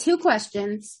 I got 2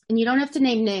 questions, and you don't have to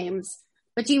name names,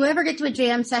 but do you ever get to a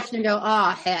jam session and go,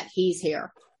 heck, he's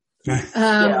here?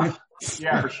 Yeah,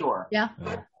 for sure. Yeah.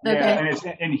 Okay. Yeah,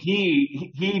 and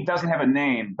he doesn't have a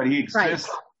name, but he exists.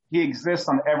 Right. He exists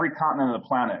on every continent of the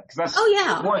planet. That's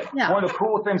one of the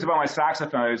cool things about my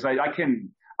saxophone is I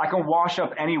can wash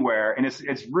up anywhere, and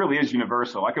it really is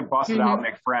universal. I could bust it out,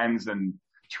 make friends, and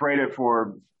trade it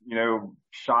for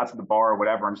shots at the bar or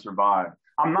whatever, and survive.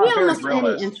 I'm not very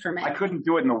realist. I couldn't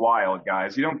do it in the wild,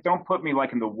 guys. You don't put me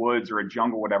in the woods or a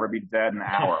jungle, or whatever. I'd be dead in an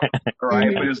hour. All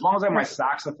right. But as long as I have my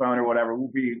saxophone or whatever, we'll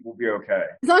be okay.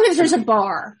 As long as there's a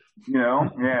bar.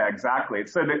 Yeah, exactly.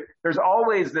 So there's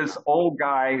always this old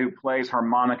guy who plays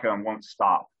harmonica and won't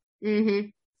stop. Mm-hmm.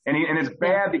 And it's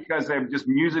bad because they just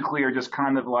musically are just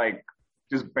kind of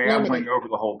just babbling over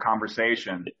the whole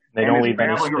conversation. They don't leave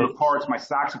babbling over parts my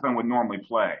saxophone would normally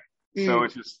play. So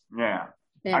it's just,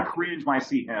 I cringe when I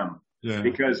see him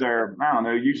because they're, I don't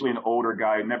know, usually an older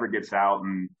guy who never gets out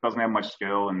and doesn't have much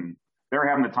skill, and they're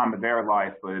having the time of their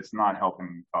life, but it's not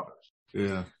helping others.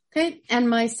 Yeah. Okay. And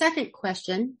my second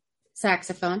question,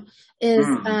 saxophone, is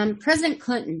President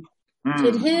Clinton.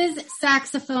 Did his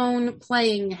saxophone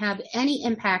playing have any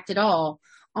impact at all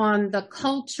on the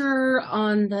culture,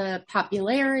 on the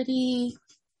popularity?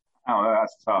 Oh,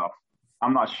 that's tough.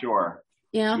 I'm not sure.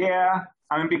 Yeah. Yeah.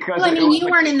 I mean, because you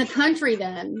weren't in the country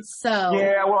then, so.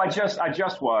 Yeah, well, I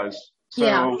just was.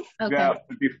 So that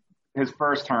would be his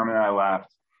first term, and I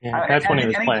left. Yeah, that's when he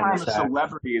was playing. Anytime a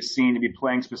celebrity is seen to be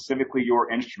playing specifically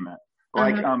your instrument,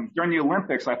 during the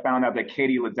Olympics, I found out that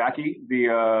Katie Ledecky,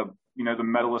 the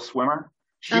medalist swimmer,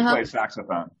 she plays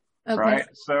saxophone. Okay. Right?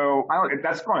 So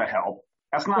that's going to help.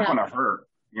 That's not going to hurt,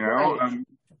 Right.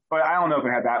 But I don't know if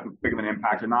it had that big of an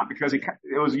impact or not, because it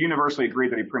was universally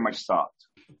agreed that he pretty much sucked.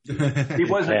 He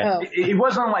wasn't. He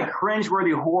wasn't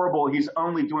cringeworthy, horrible. He's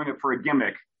only doing it for a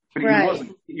gimmick. But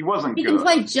he wasn't good. He can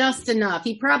play just enough.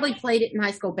 He probably played it in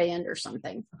high school band or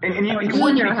something. And he wouldn't be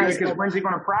good because when's he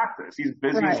going to practice? He's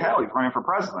busy as hell. He's running for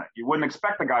president. You wouldn't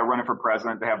expect a guy running for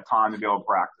president to have time to be able to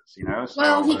practice, So,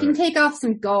 well, he can take off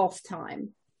some golf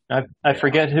time. I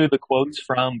forget who the quote's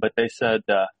from, but they said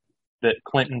that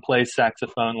Clinton plays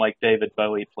saxophone like David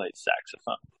Bowie plays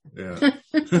saxophone. Yeah.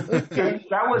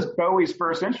 That was Bowie's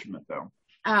first instrument, though.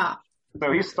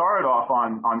 So he started off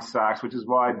on sax, which is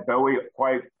why Bowie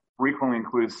quite frequently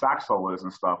includes sax solos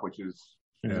and stuff, which is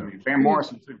Van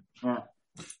Morrison too. Yeah.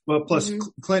 Well, plus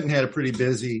Clinton had a pretty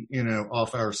busy,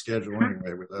 off-hour schedule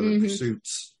anyway with other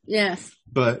pursuits. Yes.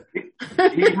 But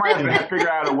he might have figured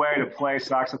out a way to play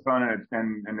saxophone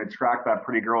and attract that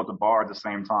pretty girl at the bar at the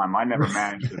same time. I never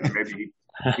managed it. Maybe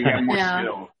he had more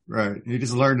skill. Right. He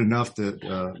just learned enough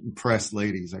to impress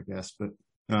ladies, I guess. But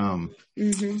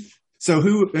so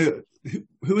who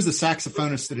was the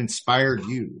saxophonist that inspired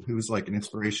you? Who was like an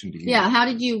inspiration to you? Yeah. How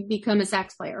did you become a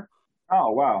sax player?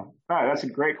 Oh, wow. That's a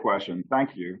great question.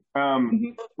 Thank you.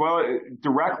 Well,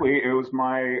 directly, it was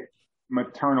my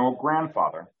maternal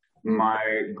grandfather. My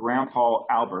grandpa,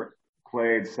 Albert,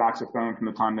 played saxophone from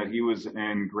the time that he was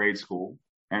in grade school.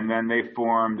 And then they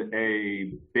formed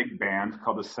a big band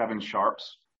called the Seven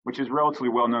Sharps, which is relatively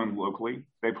well known locally.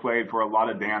 They played for a lot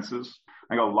of dances.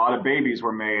 Like a lot of babies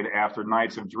were made after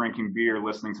nights of drinking beer,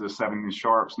 listening to the Seven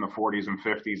Sharps in the 40s and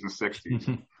 50s and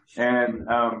 60s. And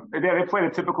they played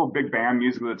a typical big band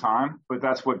music at the time, but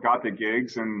that's what got the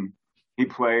gigs. And he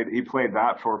played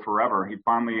that for forever. He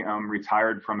finally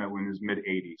retired from it in his mid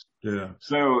 80s. Yeah.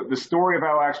 So the story of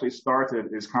how it actually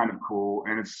started is kind of cool,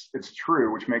 and it's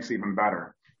true, which makes it even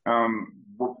better.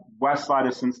 West side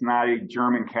of Cincinnati,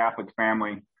 German Catholic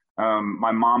family.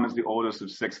 My mom is the oldest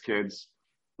of 6 kids.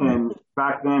 And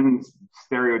back then,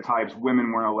 stereotypes,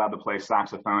 women weren't allowed to play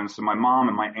saxophone. So my mom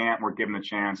and my aunt were given a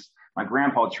chance. My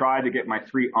grandpa tried to get my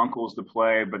 3 uncles to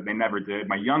play, but they never did.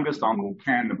 My youngest uncle,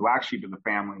 Ken, the black sheep of the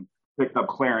family, picked up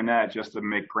clarinet just to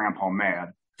make grandpa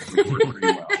mad, which worked pretty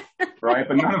well. Right?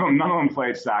 But none of them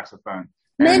played saxophone.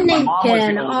 Men named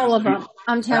Ken, all of them.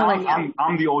 I'm telling you.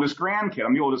 I'm the oldest grandkid.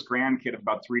 I'm the oldest grandkid of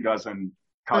about 3 dozen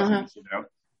cousins,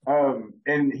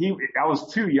 and I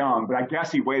was too young, but I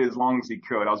guess he waited as long as he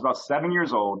could. I was about 7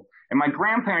 years old, and my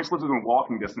grandparents lived within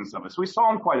walking distance of us. So we saw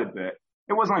him quite a bit.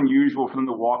 It wasn't unusual for them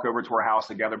to walk over to our house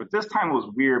together, but this time it was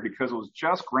weird because it was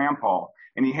just grandpa,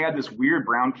 and he had this weird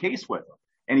brown case with him.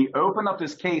 And he opened up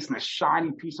this case, and a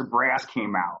shiny piece of brass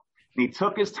came out. And he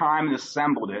took his time and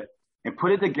assembled it and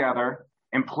put it together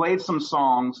and played some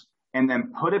songs and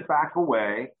then put it back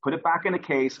away, put it back in the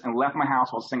case, and left my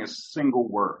house without saying a single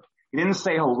word. He didn't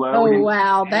say hello. Oh,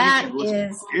 wow.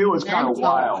 It was kind of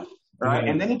wild. Right.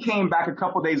 And then he came back a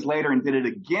couple days later and did it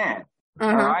again.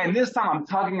 All right. And this time I'm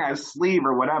tugging at his sleeve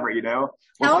or whatever, Well,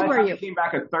 how old were you? He came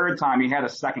back a third time. He had a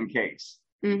second case.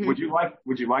 Would you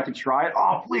like to try it?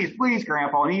 Oh, please,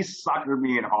 Grandpa. And he suckered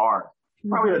me in hard.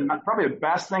 Probably the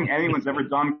best thing anyone's ever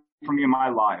done for me in my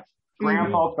life.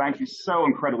 Grandpa, thank you so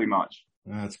incredibly much.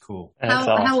 That's cool.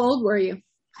 How old were you?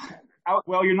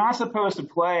 Well, you're not supposed to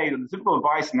play. The typical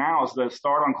advice now is to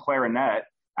start on clarinet,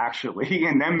 actually,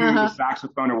 and then move to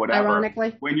saxophone or whatever.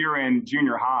 Ironically. When you're in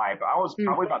junior high. But I was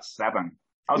probably about 7.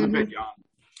 I was a bit young.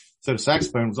 So the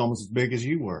saxophone was almost as big as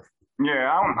you were. Yeah,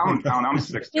 I'm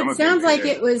 60. It sounds like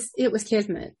it was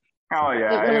kismet. Oh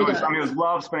yeah, it was. It was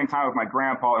love spending time with my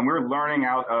grandpa, and we were learning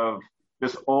out of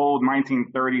this old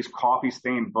 1930s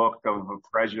coffee-stained book of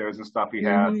arpeggios and stuff he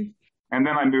had. And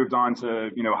then I moved on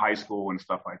to high school and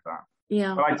stuff like that.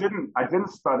 Yeah. But I didn't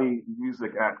study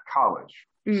music at college,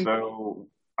 so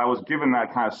I was given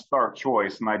that kind of stark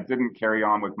choice, and I didn't carry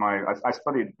on with I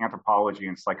studied anthropology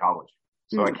and psychology,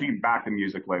 so I came back to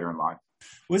music later in life.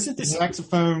 Wasn't the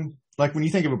saxophone, like when you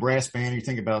think of a brass band, you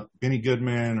think about Benny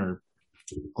Goodman or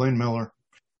Glenn Miller,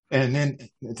 and then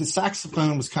the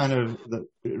saxophone was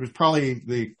it was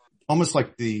probably almost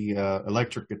like the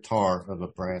electric guitar of a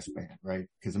brass band, right?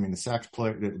 Because the sax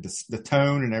player, the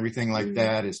tone and everything like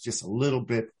that is just a little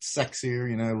bit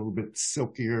sexier, a little bit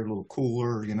silkier, a little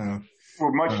cooler,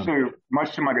 Well,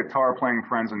 much to my guitar playing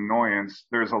friends' annoyance,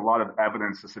 there's a lot of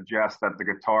evidence to suggest that the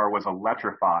guitar was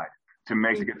electrified to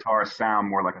make the guitar sound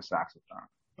more like a saxophone.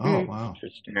 Oh, wow.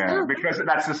 Yeah, because of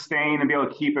that sustain and be able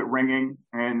to keep it ringing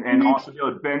and also be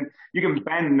able to bend. You can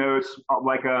bend notes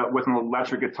with an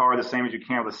electric guitar the same as you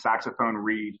can with a saxophone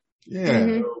reed. Yeah.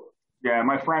 So, yeah,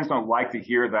 my friends don't like to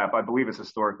hear that, but I believe it's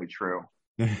historically true.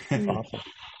 Awesome.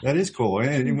 That is cool.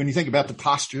 And when you think about the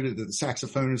posture that the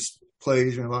saxophonist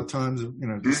plays, a lot of times,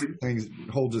 just things,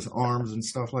 holds his arms and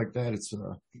stuff like that.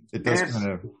 It does kind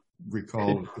of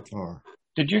recall the guitar.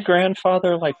 Did your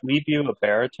grandfather leave you a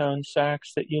baritone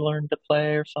sax that you learned to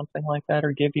play or something like that,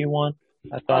 or give you one?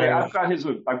 I've got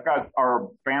our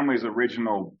family's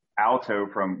original alto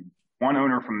from one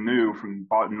owner from New,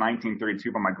 bought in 1932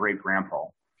 by my great grandpa.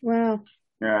 Wow.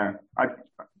 Yeah, I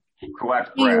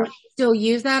collect Do you brass. still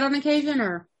use that on occasion,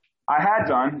 or? I had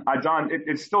done.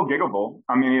 It's still giggable.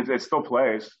 It still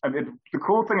plays. The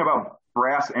cool thing about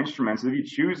brass instruments is if you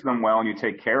choose them well and you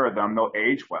take care of them, they'll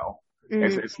age well.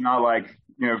 It's not like,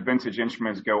 vintage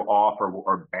instruments go off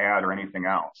or bad or anything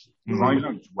else. As long as you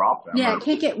don't drop them. Yeah, it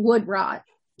can't get wood rot.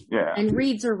 Yeah. And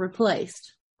reeds are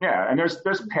replaced. Yeah, and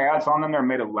there's pads on them that are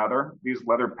made of leather. These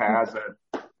leather pads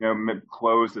that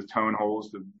close the tone holes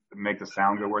to make the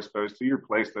sound go where it's supposed to. You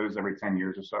replace those every 10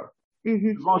 years or so.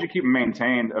 Mm-hmm. As long as you keep them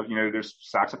maintained, there's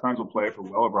saxophones will play for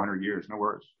well over 100 years, no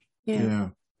worries. Yeah.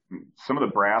 Some of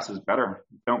the brass is better.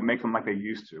 Don't make them like they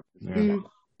used to. Yeah. Mm.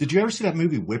 Did you ever see that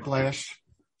movie Whiplash?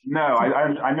 No,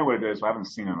 I know what it is, but I haven't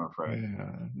seen it, I'm afraid.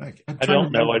 Yeah. I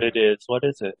don't know what it is. What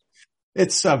is it?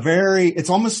 It's it's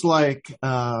almost like,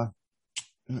 I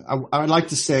would like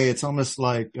to say it's almost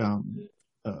like going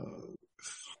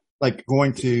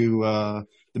to,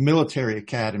 the military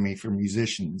academy for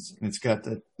musicians. And it's got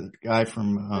the guy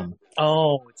from,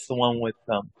 it's the one with,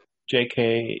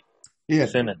 J.K.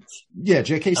 Simmons. Yeah,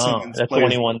 J.K. Simmons. That's the one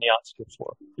he won the Oscar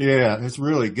for. Yeah, it's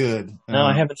really good. No,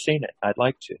 I haven't seen it. I'd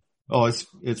like to. Oh,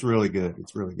 it's really good.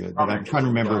 It's really good. But I'm trying to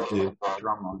remember if the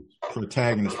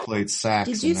protagonist played sax.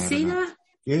 Did you see that?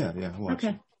 Yeah.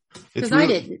 Okay. Because I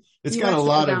didn't. It's got a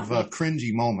lot of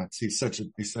cringy moments. He's such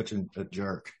a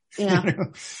jerk. Yeah.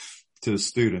 To the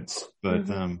students, but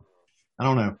I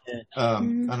don't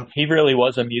know. He really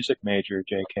was a music major,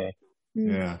 J.K.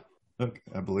 Yeah. Look,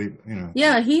 I believe,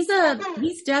 Yeah, he's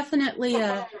definitely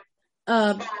a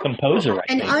composer,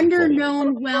 an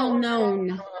underknown,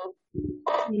 well-known,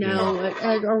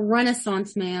 a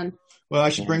Renaissance man. Well, I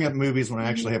should bring up movies when I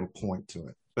actually have a point to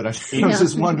it. But I was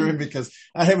just wondering because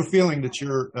I have a feeling that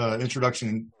your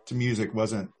introduction to music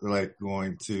wasn't like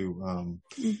going to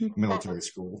military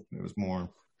school. It was more.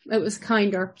 It was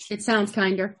kinder. It sounds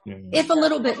kinder, if a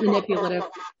little bit manipulative.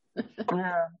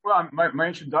 Yeah. Well, my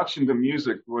introduction to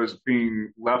music was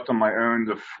being left on my own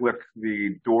to flick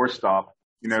the doorstop,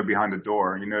 behind the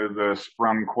door. The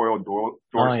sprung coil door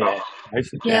stop. Yeah. I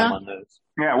used to jam on those.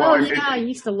 Yeah. Well, I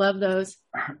used to love those.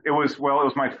 It was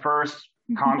my first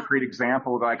concrete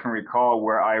example that I can recall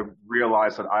where I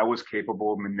realized that I was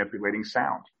capable of manipulating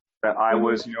sound. That I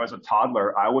was, as a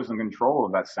toddler, I was in control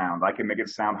of that sound. I could make it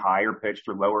sound higher pitched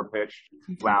or lower pitched,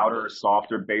 louder or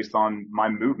softer based on my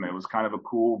movement. It was kind of a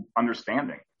cool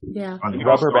understanding. Yeah.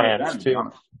 Rubber bands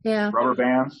too. Yeah. Rubber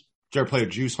bands. Did you ever play a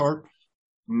juice harp?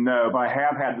 No, but I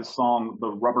have had the song "The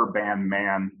Rubber Band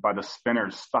Man" by the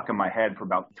Spinners stuck in my head for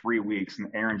about 3 weeks, and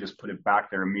Aaron just put it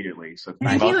back there immediately. So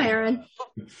thank you, Aaron.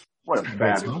 What a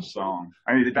fabulous song!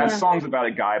 I mean, that song's about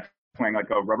a guy playing like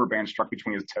a rubber band struck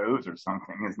between his toes or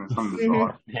something, isn't it? Something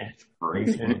bizarre. Great.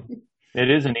 It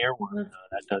is an earworm.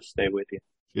 That does stay with you.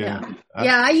 Yeah.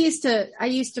 I used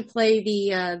to play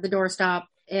the doorstop,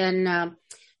 and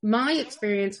my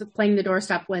experience with playing the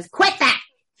doorstop was quit that.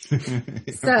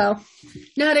 So,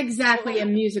 not exactly a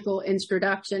musical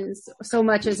introduction so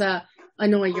much as a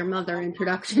annoy your mother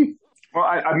introduction. Well,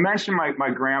 I mentioned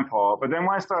my grandpa, but then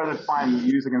when I started to find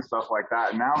music and stuff like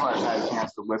that, now that I've had a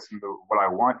chance to listen to what I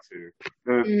want to,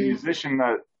 the musician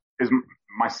that is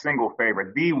my single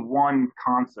favorite, the one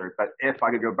concert that if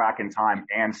I could go back in time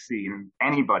and see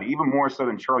anybody, even more so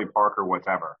than Charlie Parker,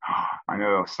 whatever, I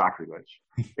know, sacrilege,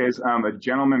 is a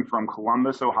gentleman from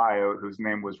Columbus, Ohio, whose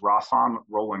name was Rahsaan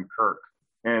Roland Kirk.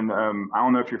 And I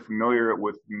don't know if you're familiar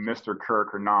with Mr.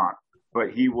 Kirk or not,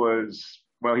 but he was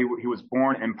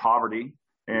born in poverty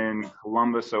in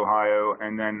Columbus, Ohio,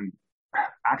 and then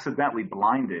accidentally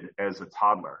blinded as a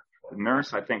toddler. The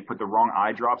nurse, I think, put the wrong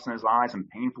eye drops in his eyes and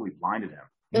painfully blinded him,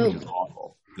 which is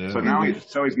awful. Yeah. So now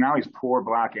he's poor,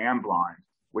 black, and blind,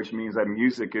 which means that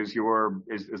music is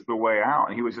the way out.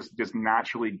 And he was just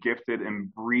naturally gifted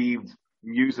and breathed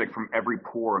music from every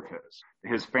pore of his.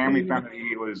 His family found that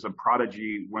he was a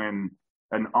prodigy when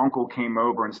an uncle came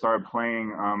over and started playing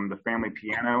the family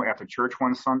piano after church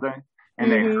one Sunday, and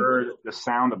they heard the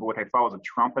sound of what they thought was a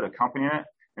trumpet accompanying it.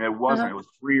 And it wasn't. It was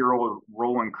 3-year-old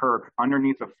Roland Kirk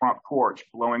underneath the front porch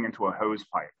blowing into a hose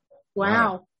pipe.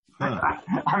 Wow.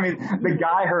 I mean, the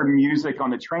guy heard music on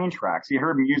the train tracks. He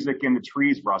heard music in the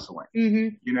trees rustling.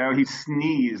 He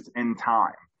sneezed in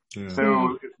time. Yeah.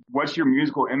 So what's your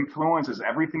musical influence is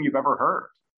everything you've ever heard.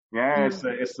 Yeah, it's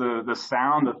the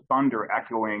sound of thunder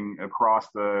echoing across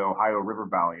the Ohio River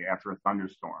Valley after a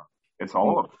thunderstorm. It's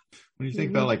all of it. When you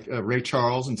think about like Ray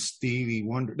Charles and Stevie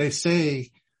Wonder, they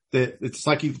say that it's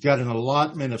like you've got an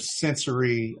allotment of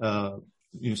sensory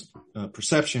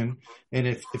perception, and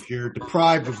if you're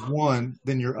deprived of one,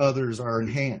 then your others are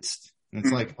enhanced. And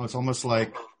it's like it's almost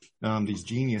like these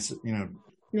geniuses,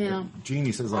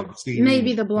 geniuses like Stevie.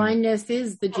 Maybe the blindness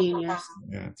is the genius.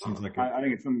 Yeah, it seems like I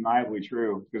think it's undeniably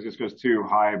true because this goes to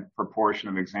high proportion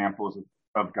of examples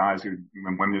of guys and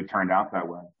women who turned out that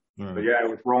way. Right. But yeah,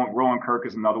 with Roland Kirk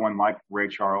is another one like Ray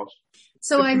Charles.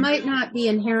 So I might not be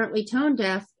inherently tone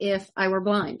deaf if I were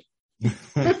blind.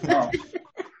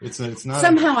 It's not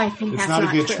somehow I think it's that's not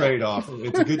a good true. trade-off.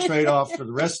 It's a good trade-off for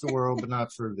the rest of the world, but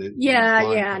not for the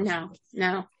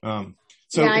no.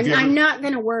 So I'm not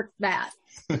going to work that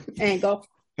angle.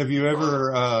 Have you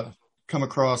ever come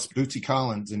across Bootsy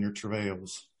Collins in your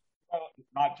travails?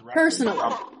 Not directly. Personally.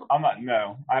 I'm not.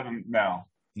 No, I haven't. No.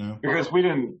 Because we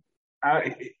didn't.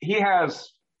 He has.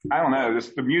 I don't know.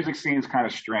 The music scene's kind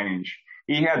of strange.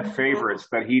 He had favorites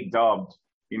that he dubbed,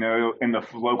 in the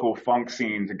local funk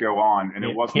scene to go on, and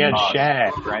it wasn't. He had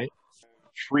Shag, right?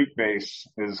 Freakbass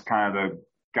is kind of the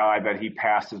guy that he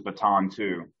passed his baton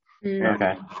to.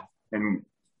 Okay. And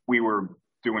we were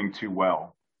doing too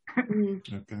well.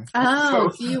 Okay. Oh,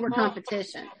 so you were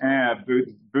competition. Yeah,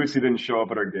 Bootsy didn't show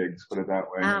up at our gigs, put it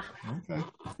that way. Okay.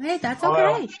 Hey, that's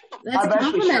okay. That's I've a compliment.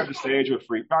 actually shared the stage with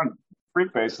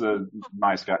Freakbass is a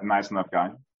nice guy, nice enough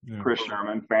guy. Yeah. Chris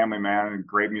Sherman, family man, and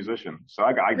great musician. So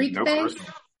I know personally.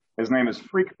 His name is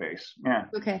Freakbass. Yeah.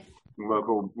 Okay.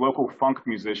 Local funk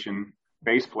musician,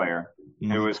 bass player,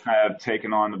 who was kind of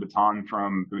taking on the baton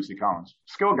from Bootsy Collins.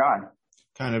 Skilled guy.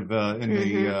 Kind of in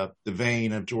the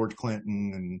vein of George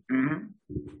Clinton and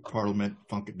Parliament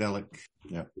Funkadelic.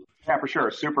 Yeah. Yeah, for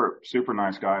sure. Super, super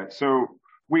nice guy. So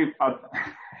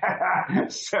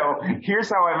so here's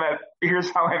how I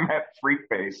met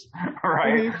Freakbass,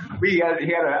 right? He had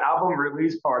an album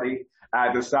release party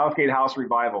at the Southgate House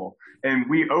Revival, and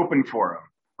we opened for him,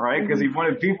 right? Because he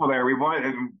wanted people there.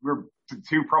 We're the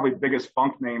two probably biggest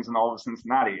funk names in all of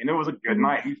Cincinnati, and it was a good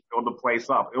night. He filled the place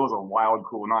up. It was a wild,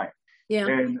 cool night. Yeah.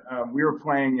 And we were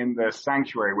playing in the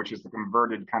Sanctuary, which is the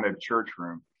converted kind of church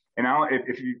room. And now,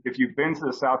 if you've been to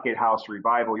the Southgate House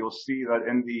Revival, you'll see that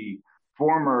in the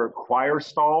former choir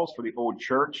stalls for the old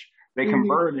church, they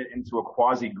converted it into a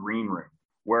quasi green room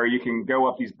where you can go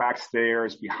up these back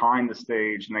stairs behind the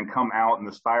stage and then come out in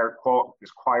this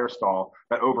choir stall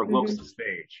that overlooks the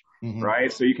stage,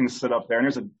 right? So you can sit up there,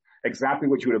 and there's exactly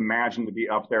what you would imagine to be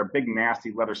up there, a big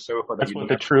nasty leather sofa. That's what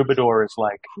the Troubadour is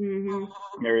like.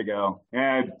 There you go.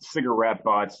 Yeah, cigarette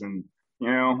butts and,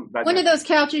 one of those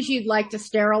couches you'd like to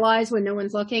sterilize when no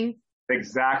one's looking.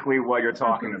 Exactly what you're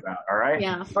talking about, all right?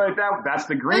 Yeah. But that's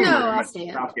the green room at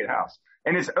Southgate House.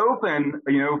 And it's open,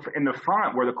 in the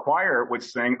front where the choir would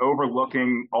sing,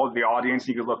 overlooking all of the audience.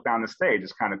 You could look down the stage.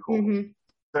 It's kind of cool.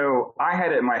 So I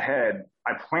had it in my head.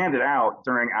 I planned it out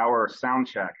during our sound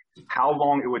check, how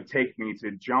long it would take me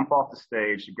to jump off the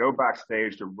stage, to go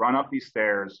backstage, to run up these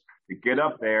stairs, to get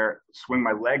up there, swing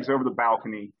my legs over the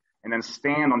balcony, and then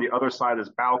stand on the other side of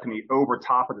this balcony over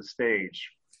top of the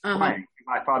stage playing.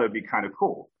 I thought it'd be kind of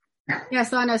cool.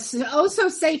 Yes, on a so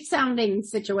safe sounding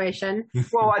situation.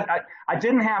 Well, I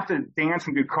didn't have to dance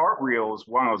and do cartwheels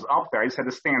when I was up there. I just had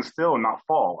to stand still and not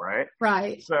fall, right?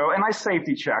 Right. So, and I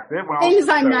safety checked it. Things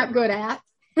I'm not good at.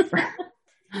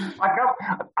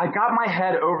 I got my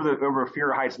head over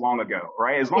Fear Heights long ago,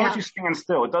 right? As long as you stand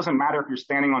still, it doesn't matter if you're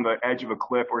standing on the edge of a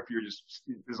cliff or if you're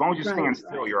as long as you stand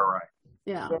still, you're all right.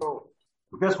 Yeah. So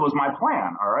this was my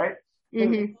plan, all right?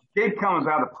 Gig comes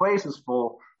out, the place is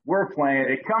full. We're playing.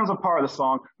 It comes a part of the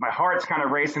song. My heart's kind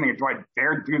of racing. Do I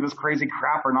dare do this crazy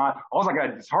crap or not?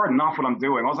 It's hard enough what I'm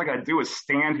doing. All I got to do is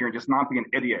stand here and just not be an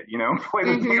idiot, play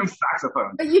the damn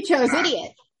saxophone. But you chose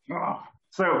idiot.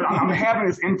 So I'm having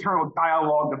this internal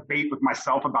dialogue debate with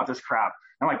myself about this crap.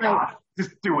 I'm like,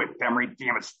 just do it, Demery.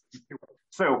 Damn it. Just do it.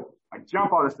 So I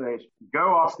jump on the stage,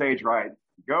 go off stage right,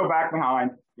 go back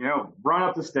behind, run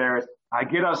up the stairs. I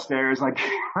get upstairs, I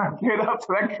get up to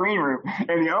that green room,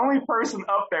 and the only person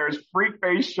up there is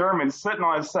Freakbass Sherman sitting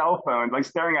on his cell phone,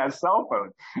 staring at his cell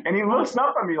phone. And he looks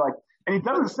up at me and he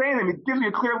doesn't say anything. He gives me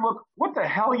a clear look. What the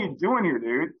hell are you doing here,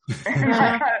 dude? And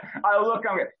I look,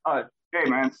 I'm like, hey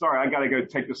man, sorry, I gotta go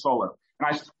take the solo. And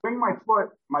I swing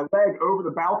my leg over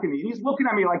the balcony, and he's looking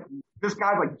at me like this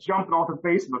guy's jumping off the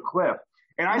face of a cliff.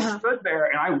 And I stood there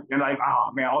and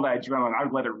oh man, all that adrenaline, I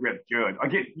let it rip good.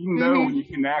 When you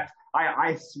connect,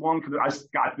 I swung I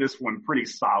got this one pretty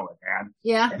solid, man.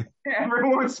 Yeah.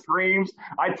 Everyone screams.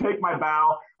 I take my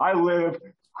bow. I live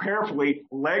carefully,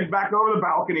 leg back over the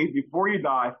balcony before you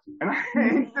die.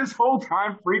 And this whole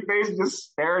time, Freakbass is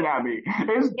just staring at me.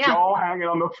 His jaw hanging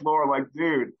on the floor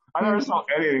dude, I never saw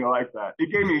anything like that. He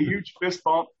gave me a huge fist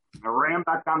bump. I ran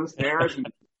back down the stairs and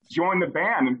joined the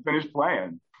band and finished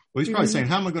playing. Well, he's probably saying,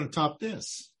 how am I going to top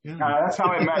this? Yeah. That's how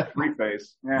I met Freakbass.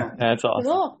 Yeah. That's awesome.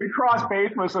 Cool. We crossed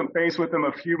base with him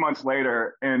a few months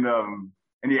later, and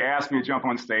he asked me to jump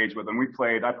on stage with him.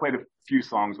 I played a few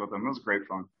songs with him. It was great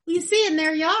fun. You see, and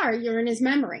there you are. You're in his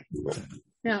memory.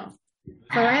 No.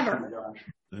 Forever. Oh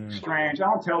my gosh. Strange. I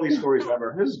don't tell these stories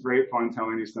ever. This is great fun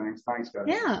telling these things. Thanks, guys.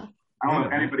 Yeah. I don't know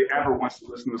if anybody ever wants to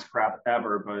listen to this crap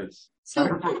ever, but it's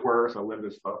better for worse. I live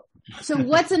this stuff. So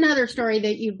what's another story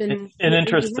that you've been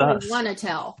want to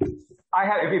tell? I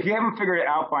have, if you haven't figured it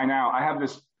out by now, I have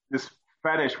this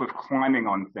fetish with climbing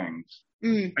on things.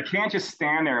 I can't just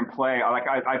stand there and play.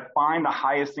 I find the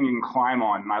highest thing you can climb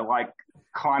on, and I like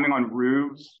climbing on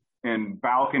roofs and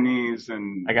balconies.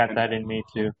 And I got that in me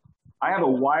too. I have a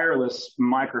wireless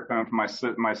microphone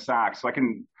for my sax, so I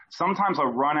can. Sometimes I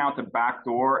run out the back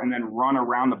door and then run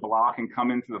around the block and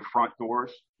come into the front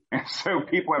doors, and so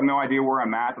people have no idea where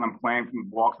I'm at, and I'm playing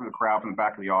from walk through the crowd from the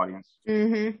back of the audience.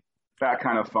 Mm-hmm. That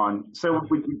kind of fun. So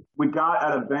we got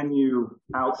at a venue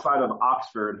outside of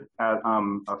Oxford at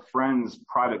a friend's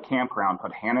private campground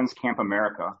called Hannon's Camp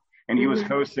America. And he was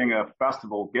hosting a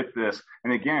festival, get this.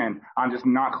 And again, I'm just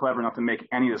not clever enough to make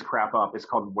any of this crap up. It's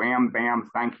called Wham Bam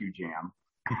Thank You Jam.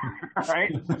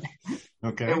 Right?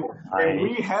 Okay. And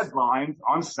we headlined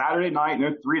on Saturday night in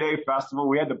a 3-day festival.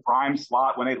 We had the prime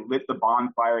slot when they lit the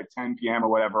bonfire at 10 p.m. or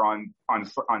whatever on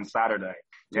Saturday.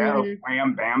 Yeah,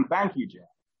 Wham Bam Thank You Jam.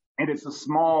 And it's a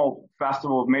small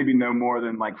festival of maybe no more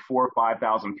than like 4,000 or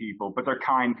 5,000 people, but they're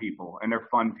kind people and they're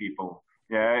fun people.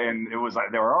 Yeah. And it was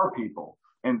like, there are people,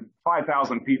 and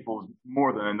 5,000 people is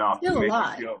more than enough. Still to make a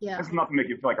lot. you feel, yeah. It's enough to make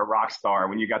you feel like a rock star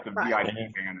when you got the VIP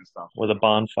band and stuff. With a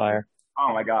bonfire.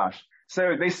 Oh my gosh.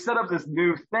 So they set up this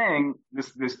new thing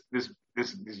this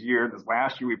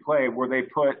last year we played, where they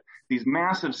put these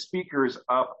massive speakers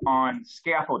up on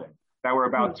scaffolding that were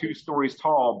about 2 stories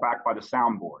tall back by the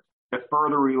soundboard to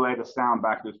further relay the sound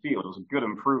back to the field. It was a good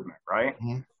improvement, right?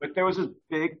 Mm-hmm. But there was this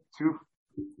big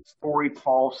 2-story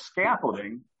tall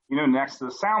scaffolding, next to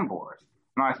the soundboard.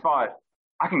 And I thought,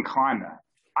 I can climb that.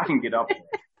 I can get up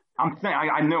there.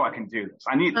 I know I can do this.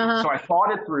 So I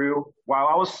thought it through while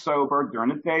I was sober during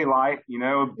the daylight,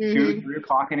 2, 3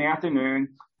 o'clock in the afternoon.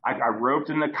 I roped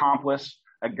an accomplice,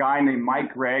 a guy named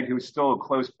Mike Gregg, who's still a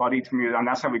close buddy to me. And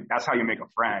that's how you make a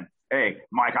friend. Hey,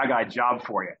 Mike, I got a job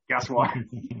for you. Guess what? And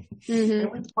we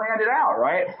planned it out,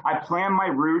 right? I planned my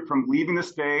route from leaving the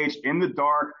stage in the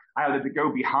dark. I had to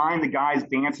go behind the guys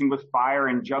dancing with fire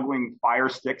and juggling fire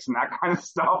sticks and that kind of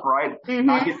stuff, right?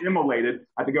 Not get immolated.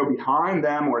 I had to go behind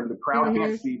them where the crowd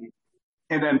can't see me.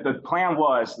 And then the plan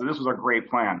was, this was a great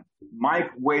plan.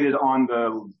 Mike waited on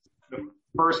the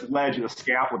first ledge of the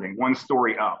scaffolding, 1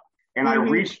 story up. And I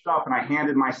reached up and I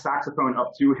handed my saxophone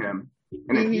up to him.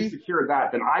 And if he secured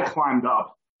that, then I climbed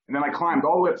up, and then I climbed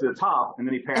all the way up to the top, and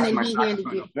then he passed my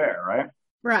saxophone up there, right?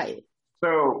 Right.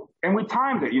 So, and we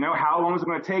timed it, how long was it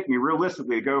going to take me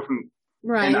realistically to go from,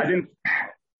 and I didn't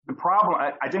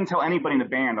tell anybody in the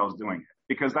band I was doing it,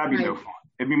 because that'd be no fun.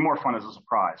 It'd be more fun as a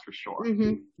surprise for sure.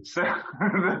 So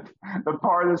the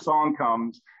part of the song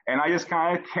comes, and I just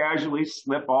kind of casually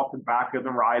slip off the back of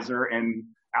the riser and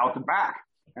out the back.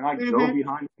 And I go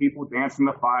behind people dancing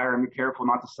the fire and be careful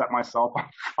not to set myself on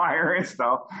fire and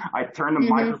stuff. I turn the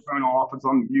microphone off. It's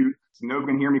on mute. So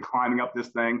nobody can hear me climbing up this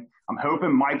thing. I'm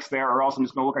hoping Mike's there, or else I'm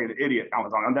just going to look like an idiot. I'm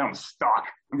stuck.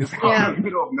 I'm just in the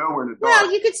middle of nowhere in the dark.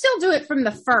 Well, you could still do it from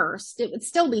the first. It would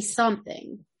still be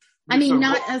something. I mean,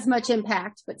 not as much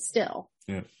impact, but still.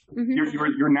 Yeah.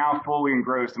 You're now fully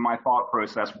engrossed in my thought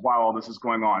process while all this is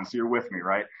going on. So you're with me,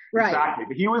 right? Right. Exactly.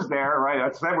 But he was there, right? I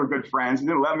said we're good friends. He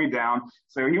didn't let me down.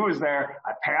 So he was there.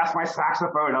 I pass my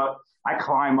saxophone up. I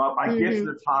climb up. I get to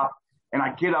the top, and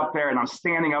I get up there, and I'm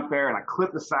standing up there, and I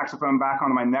clip the saxophone back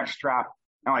onto my neck strap.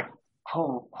 And I'm like,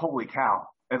 holy cow.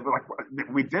 It's like,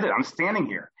 we did it. I'm standing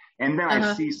here. And then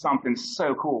I see something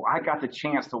so cool. I got the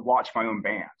chance to watch my own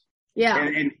band. Yeah.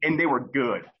 And they were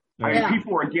good. I mean,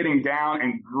 people were getting down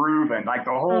and grooving, like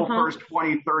the whole first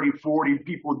 20, 30, 40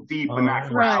 people deep in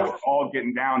that crowd were all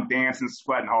getting down, dancing,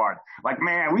 sweating hard. Like,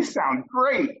 man, we sound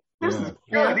great. This is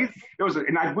good.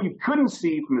 What you couldn't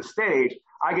see from the stage,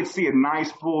 I could see a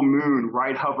nice full moon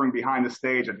right hovering behind the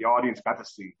stage that the audience got to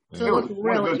see. So it was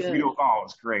really good. It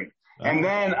was great. And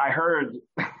then I heard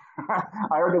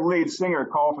the lead singer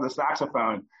call for the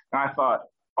saxophone, and I thought,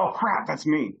 oh crap, that's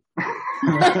me.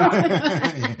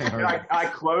 I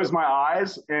closed my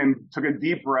eyes and took a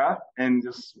deep breath and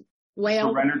just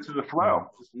surrendered to the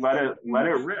flow. Just let it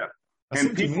rip.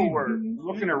 And people were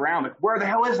looking around like, where the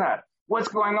hell is that? What's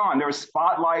going on? There were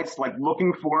spotlights like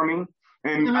looking for me.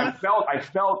 And I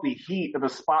felt the heat of the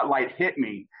spotlight hit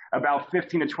me about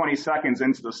 15 to 20 seconds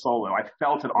into the solo. I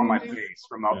felt it on my face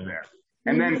from up there.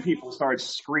 And then people started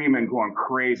screaming, going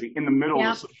crazy in the middle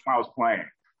of the song I was playing.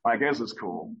 Like, this is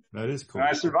cool. That is cool. And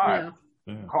I survived.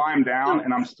 Climbed down,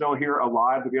 and I'm still here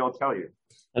alive to be able to tell you.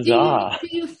 Do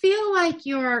you feel like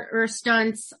your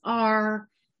stunts are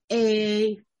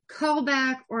a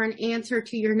callback or an answer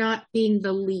to your not being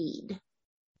the lead?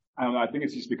 I don't know. I think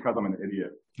it's just because I'm an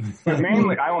idiot. But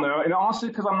mainly, I don't know. And also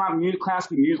because I'm not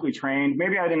classically musically trained.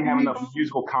 Maybe I didn't have enough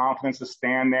musical confidence to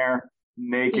stand there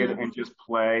naked and just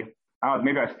play.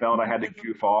 Maybe I felt I had to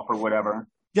goof off or whatever.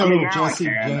 Yeah, little Jesse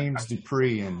James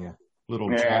Dupree in you. Little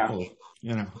jackal,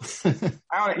 you know.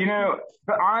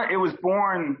 But it was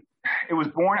born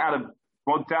out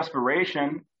of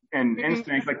desperation and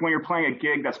instinct. Like when you're playing a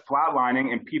gig that's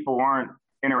flatlining and people aren't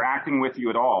interacting with you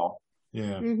at all.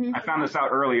 Yeah. I found this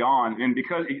out early on, and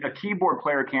because a keyboard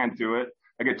player can't do it,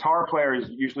 a guitar player is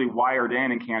usually wired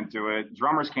in and can't do it.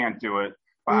 Drummers can't do it.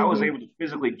 But I was able to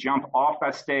physically jump off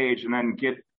that stage and then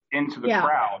get into the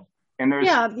crowd. And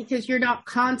because you're not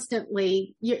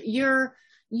constantly you're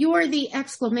the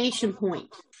exclamation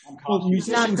point. Well,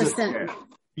 musicians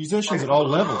at all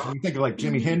levels. When you think of like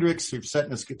Jimi Hendrix, who's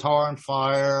setting his guitar on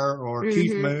fire, or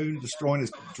Keith Moon destroying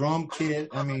his drum kit.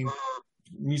 I mean,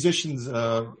 musicians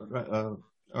are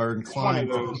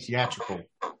inclined to be theatrical.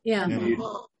 Yeah.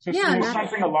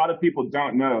 Something a lot of people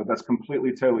don't know that's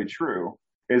completely, totally true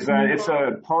is that it's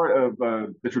a part of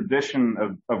the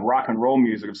tradition of rock and roll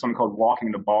music of something called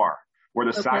walking the bar, where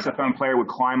the saxophone player would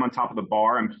climb on top of the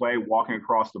bar and play walking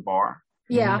across the bar.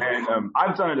 Yeah. And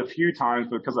I've done it a few times,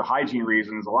 but because of hygiene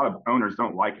reasons, a lot of owners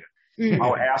don't like it.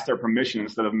 I'll ask their permission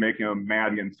instead of making them mad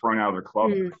and getting thrown out of their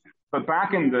club. But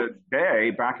back in the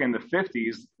day, back in the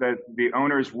 50s, that the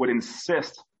owners would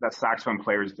insist that saxophone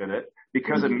players did it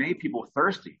because it made people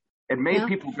thirsty. It made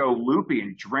people go loopy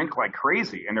and drink like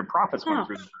crazy, and their profits went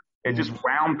through. It just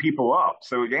wound people up.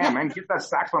 So, man, get that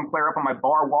saxophone player up on my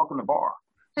bar, walking the bar.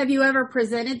 Have you ever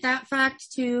presented that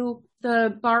fact to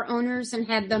the bar owners and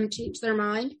had them change their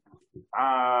mind?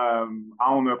 I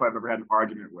don't know if I've ever had an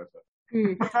argument with it.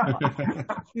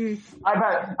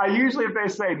 I usually, if they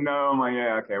say no, I'm like,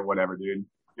 yeah, okay, whatever, dude.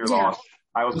 You're lost.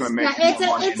 I was going to make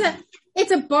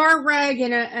it's a bar rag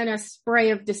and a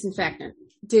spray of disinfectant,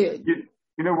 dude.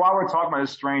 While we're talking about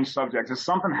this strange subject, if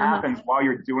something happens while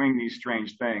you're doing these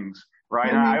strange things, right?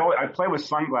 And I play with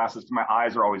sunglasses, so my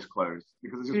eyes are always closed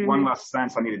because it's just one less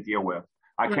sense I need to deal with.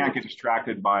 I can't get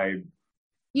distracted by.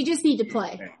 You just need to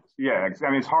play. Things. Yeah, I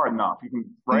mean it's hard enough. You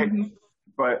can, right?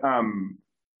 But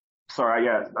sorry,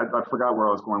 I forgot where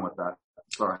I was going with that.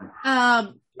 Sorry.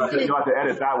 You'll have to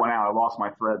edit that one out. I lost my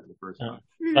thread for the first time.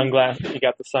 Sunglasses. You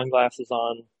got the sunglasses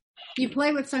on. You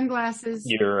play with sunglasses.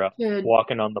 You're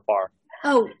walking on the bar.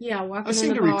 Oh, yeah, walking on the bar. I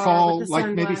seem to recall, like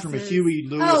maybe from a Huey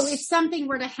Lewis. Oh, if something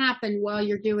were to happen while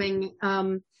you're doing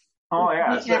the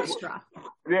extra.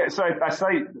 So I saw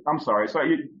you, I'm sorry. So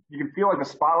you can feel like the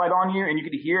spotlight on you, and you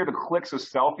can hear the clicks of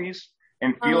selfies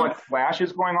and feel like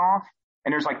flashes going off,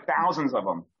 and there's like thousands of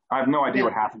them. I have no idea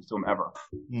what happens to them ever.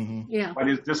 Yeah. But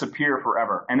they just disappear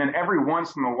forever. And then every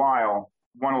once in a while,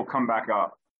 one will come back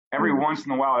up. Every once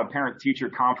in a while, at a parent-teacher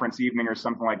conference evening or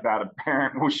something like that, a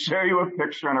parent will show you a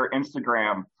picture on her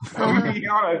Instagram of me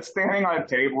standing on a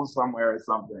table somewhere or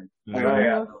something.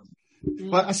 Well,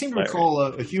 I seem to recall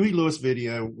a Huey Lewis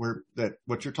video where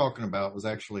what you're talking about was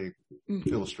actually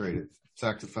illustrated.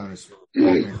 Saxophonist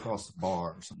walking across the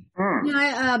bar or something.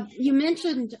 You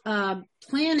mentioned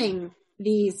planning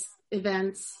these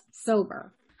events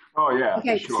sober. Oh, yeah.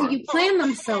 Okay, sure. So you plan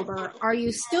them sober. Are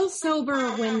you still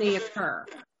sober when they occur?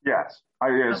 Yes.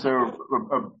 So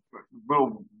a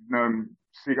little known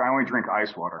secret, I only drink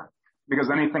ice water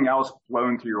because anything else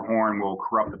flowing through your horn will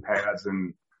corrupt the pads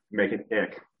and make it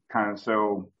ick. Kind of.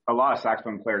 So a lot of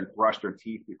saxophone players brush their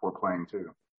teeth before playing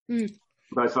too.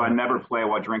 But so I never play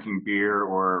while drinking beer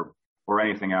or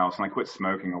anything else. And I quit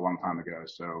smoking a long time ago.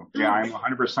 So I'm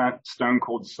 100% stone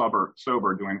cold sober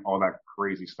doing all that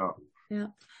crazy stuff. Yeah.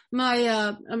 My,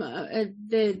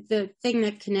 the thing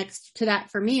that connects to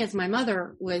that for me is my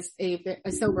mother was a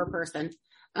sober person.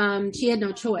 She had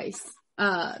no choice.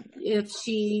 If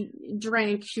she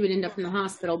drank, she would end up in the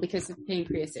hospital because of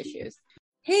pancreas issues.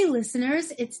 Hey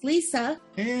listeners, it's Lisa.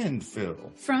 And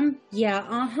Phil. From Yeah,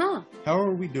 Uh-huh. How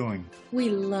are we doing? We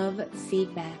love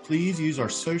feedback. Please use our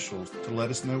socials to let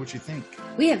us know what you think.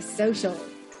 We have social.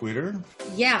 Twitter.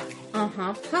 Yeah,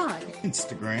 Uh-huh Pod.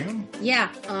 Instagram. Yeah,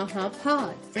 Uh-huh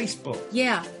Pod. Facebook.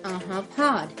 Yeah, Uh-huh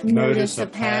Pod. Notice a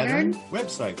pattern.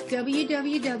 Website.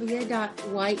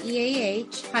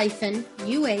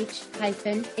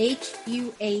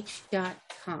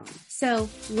 www.yeah-uh-huh.com. So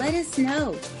let us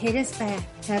know. Hit us back.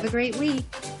 Have a great week.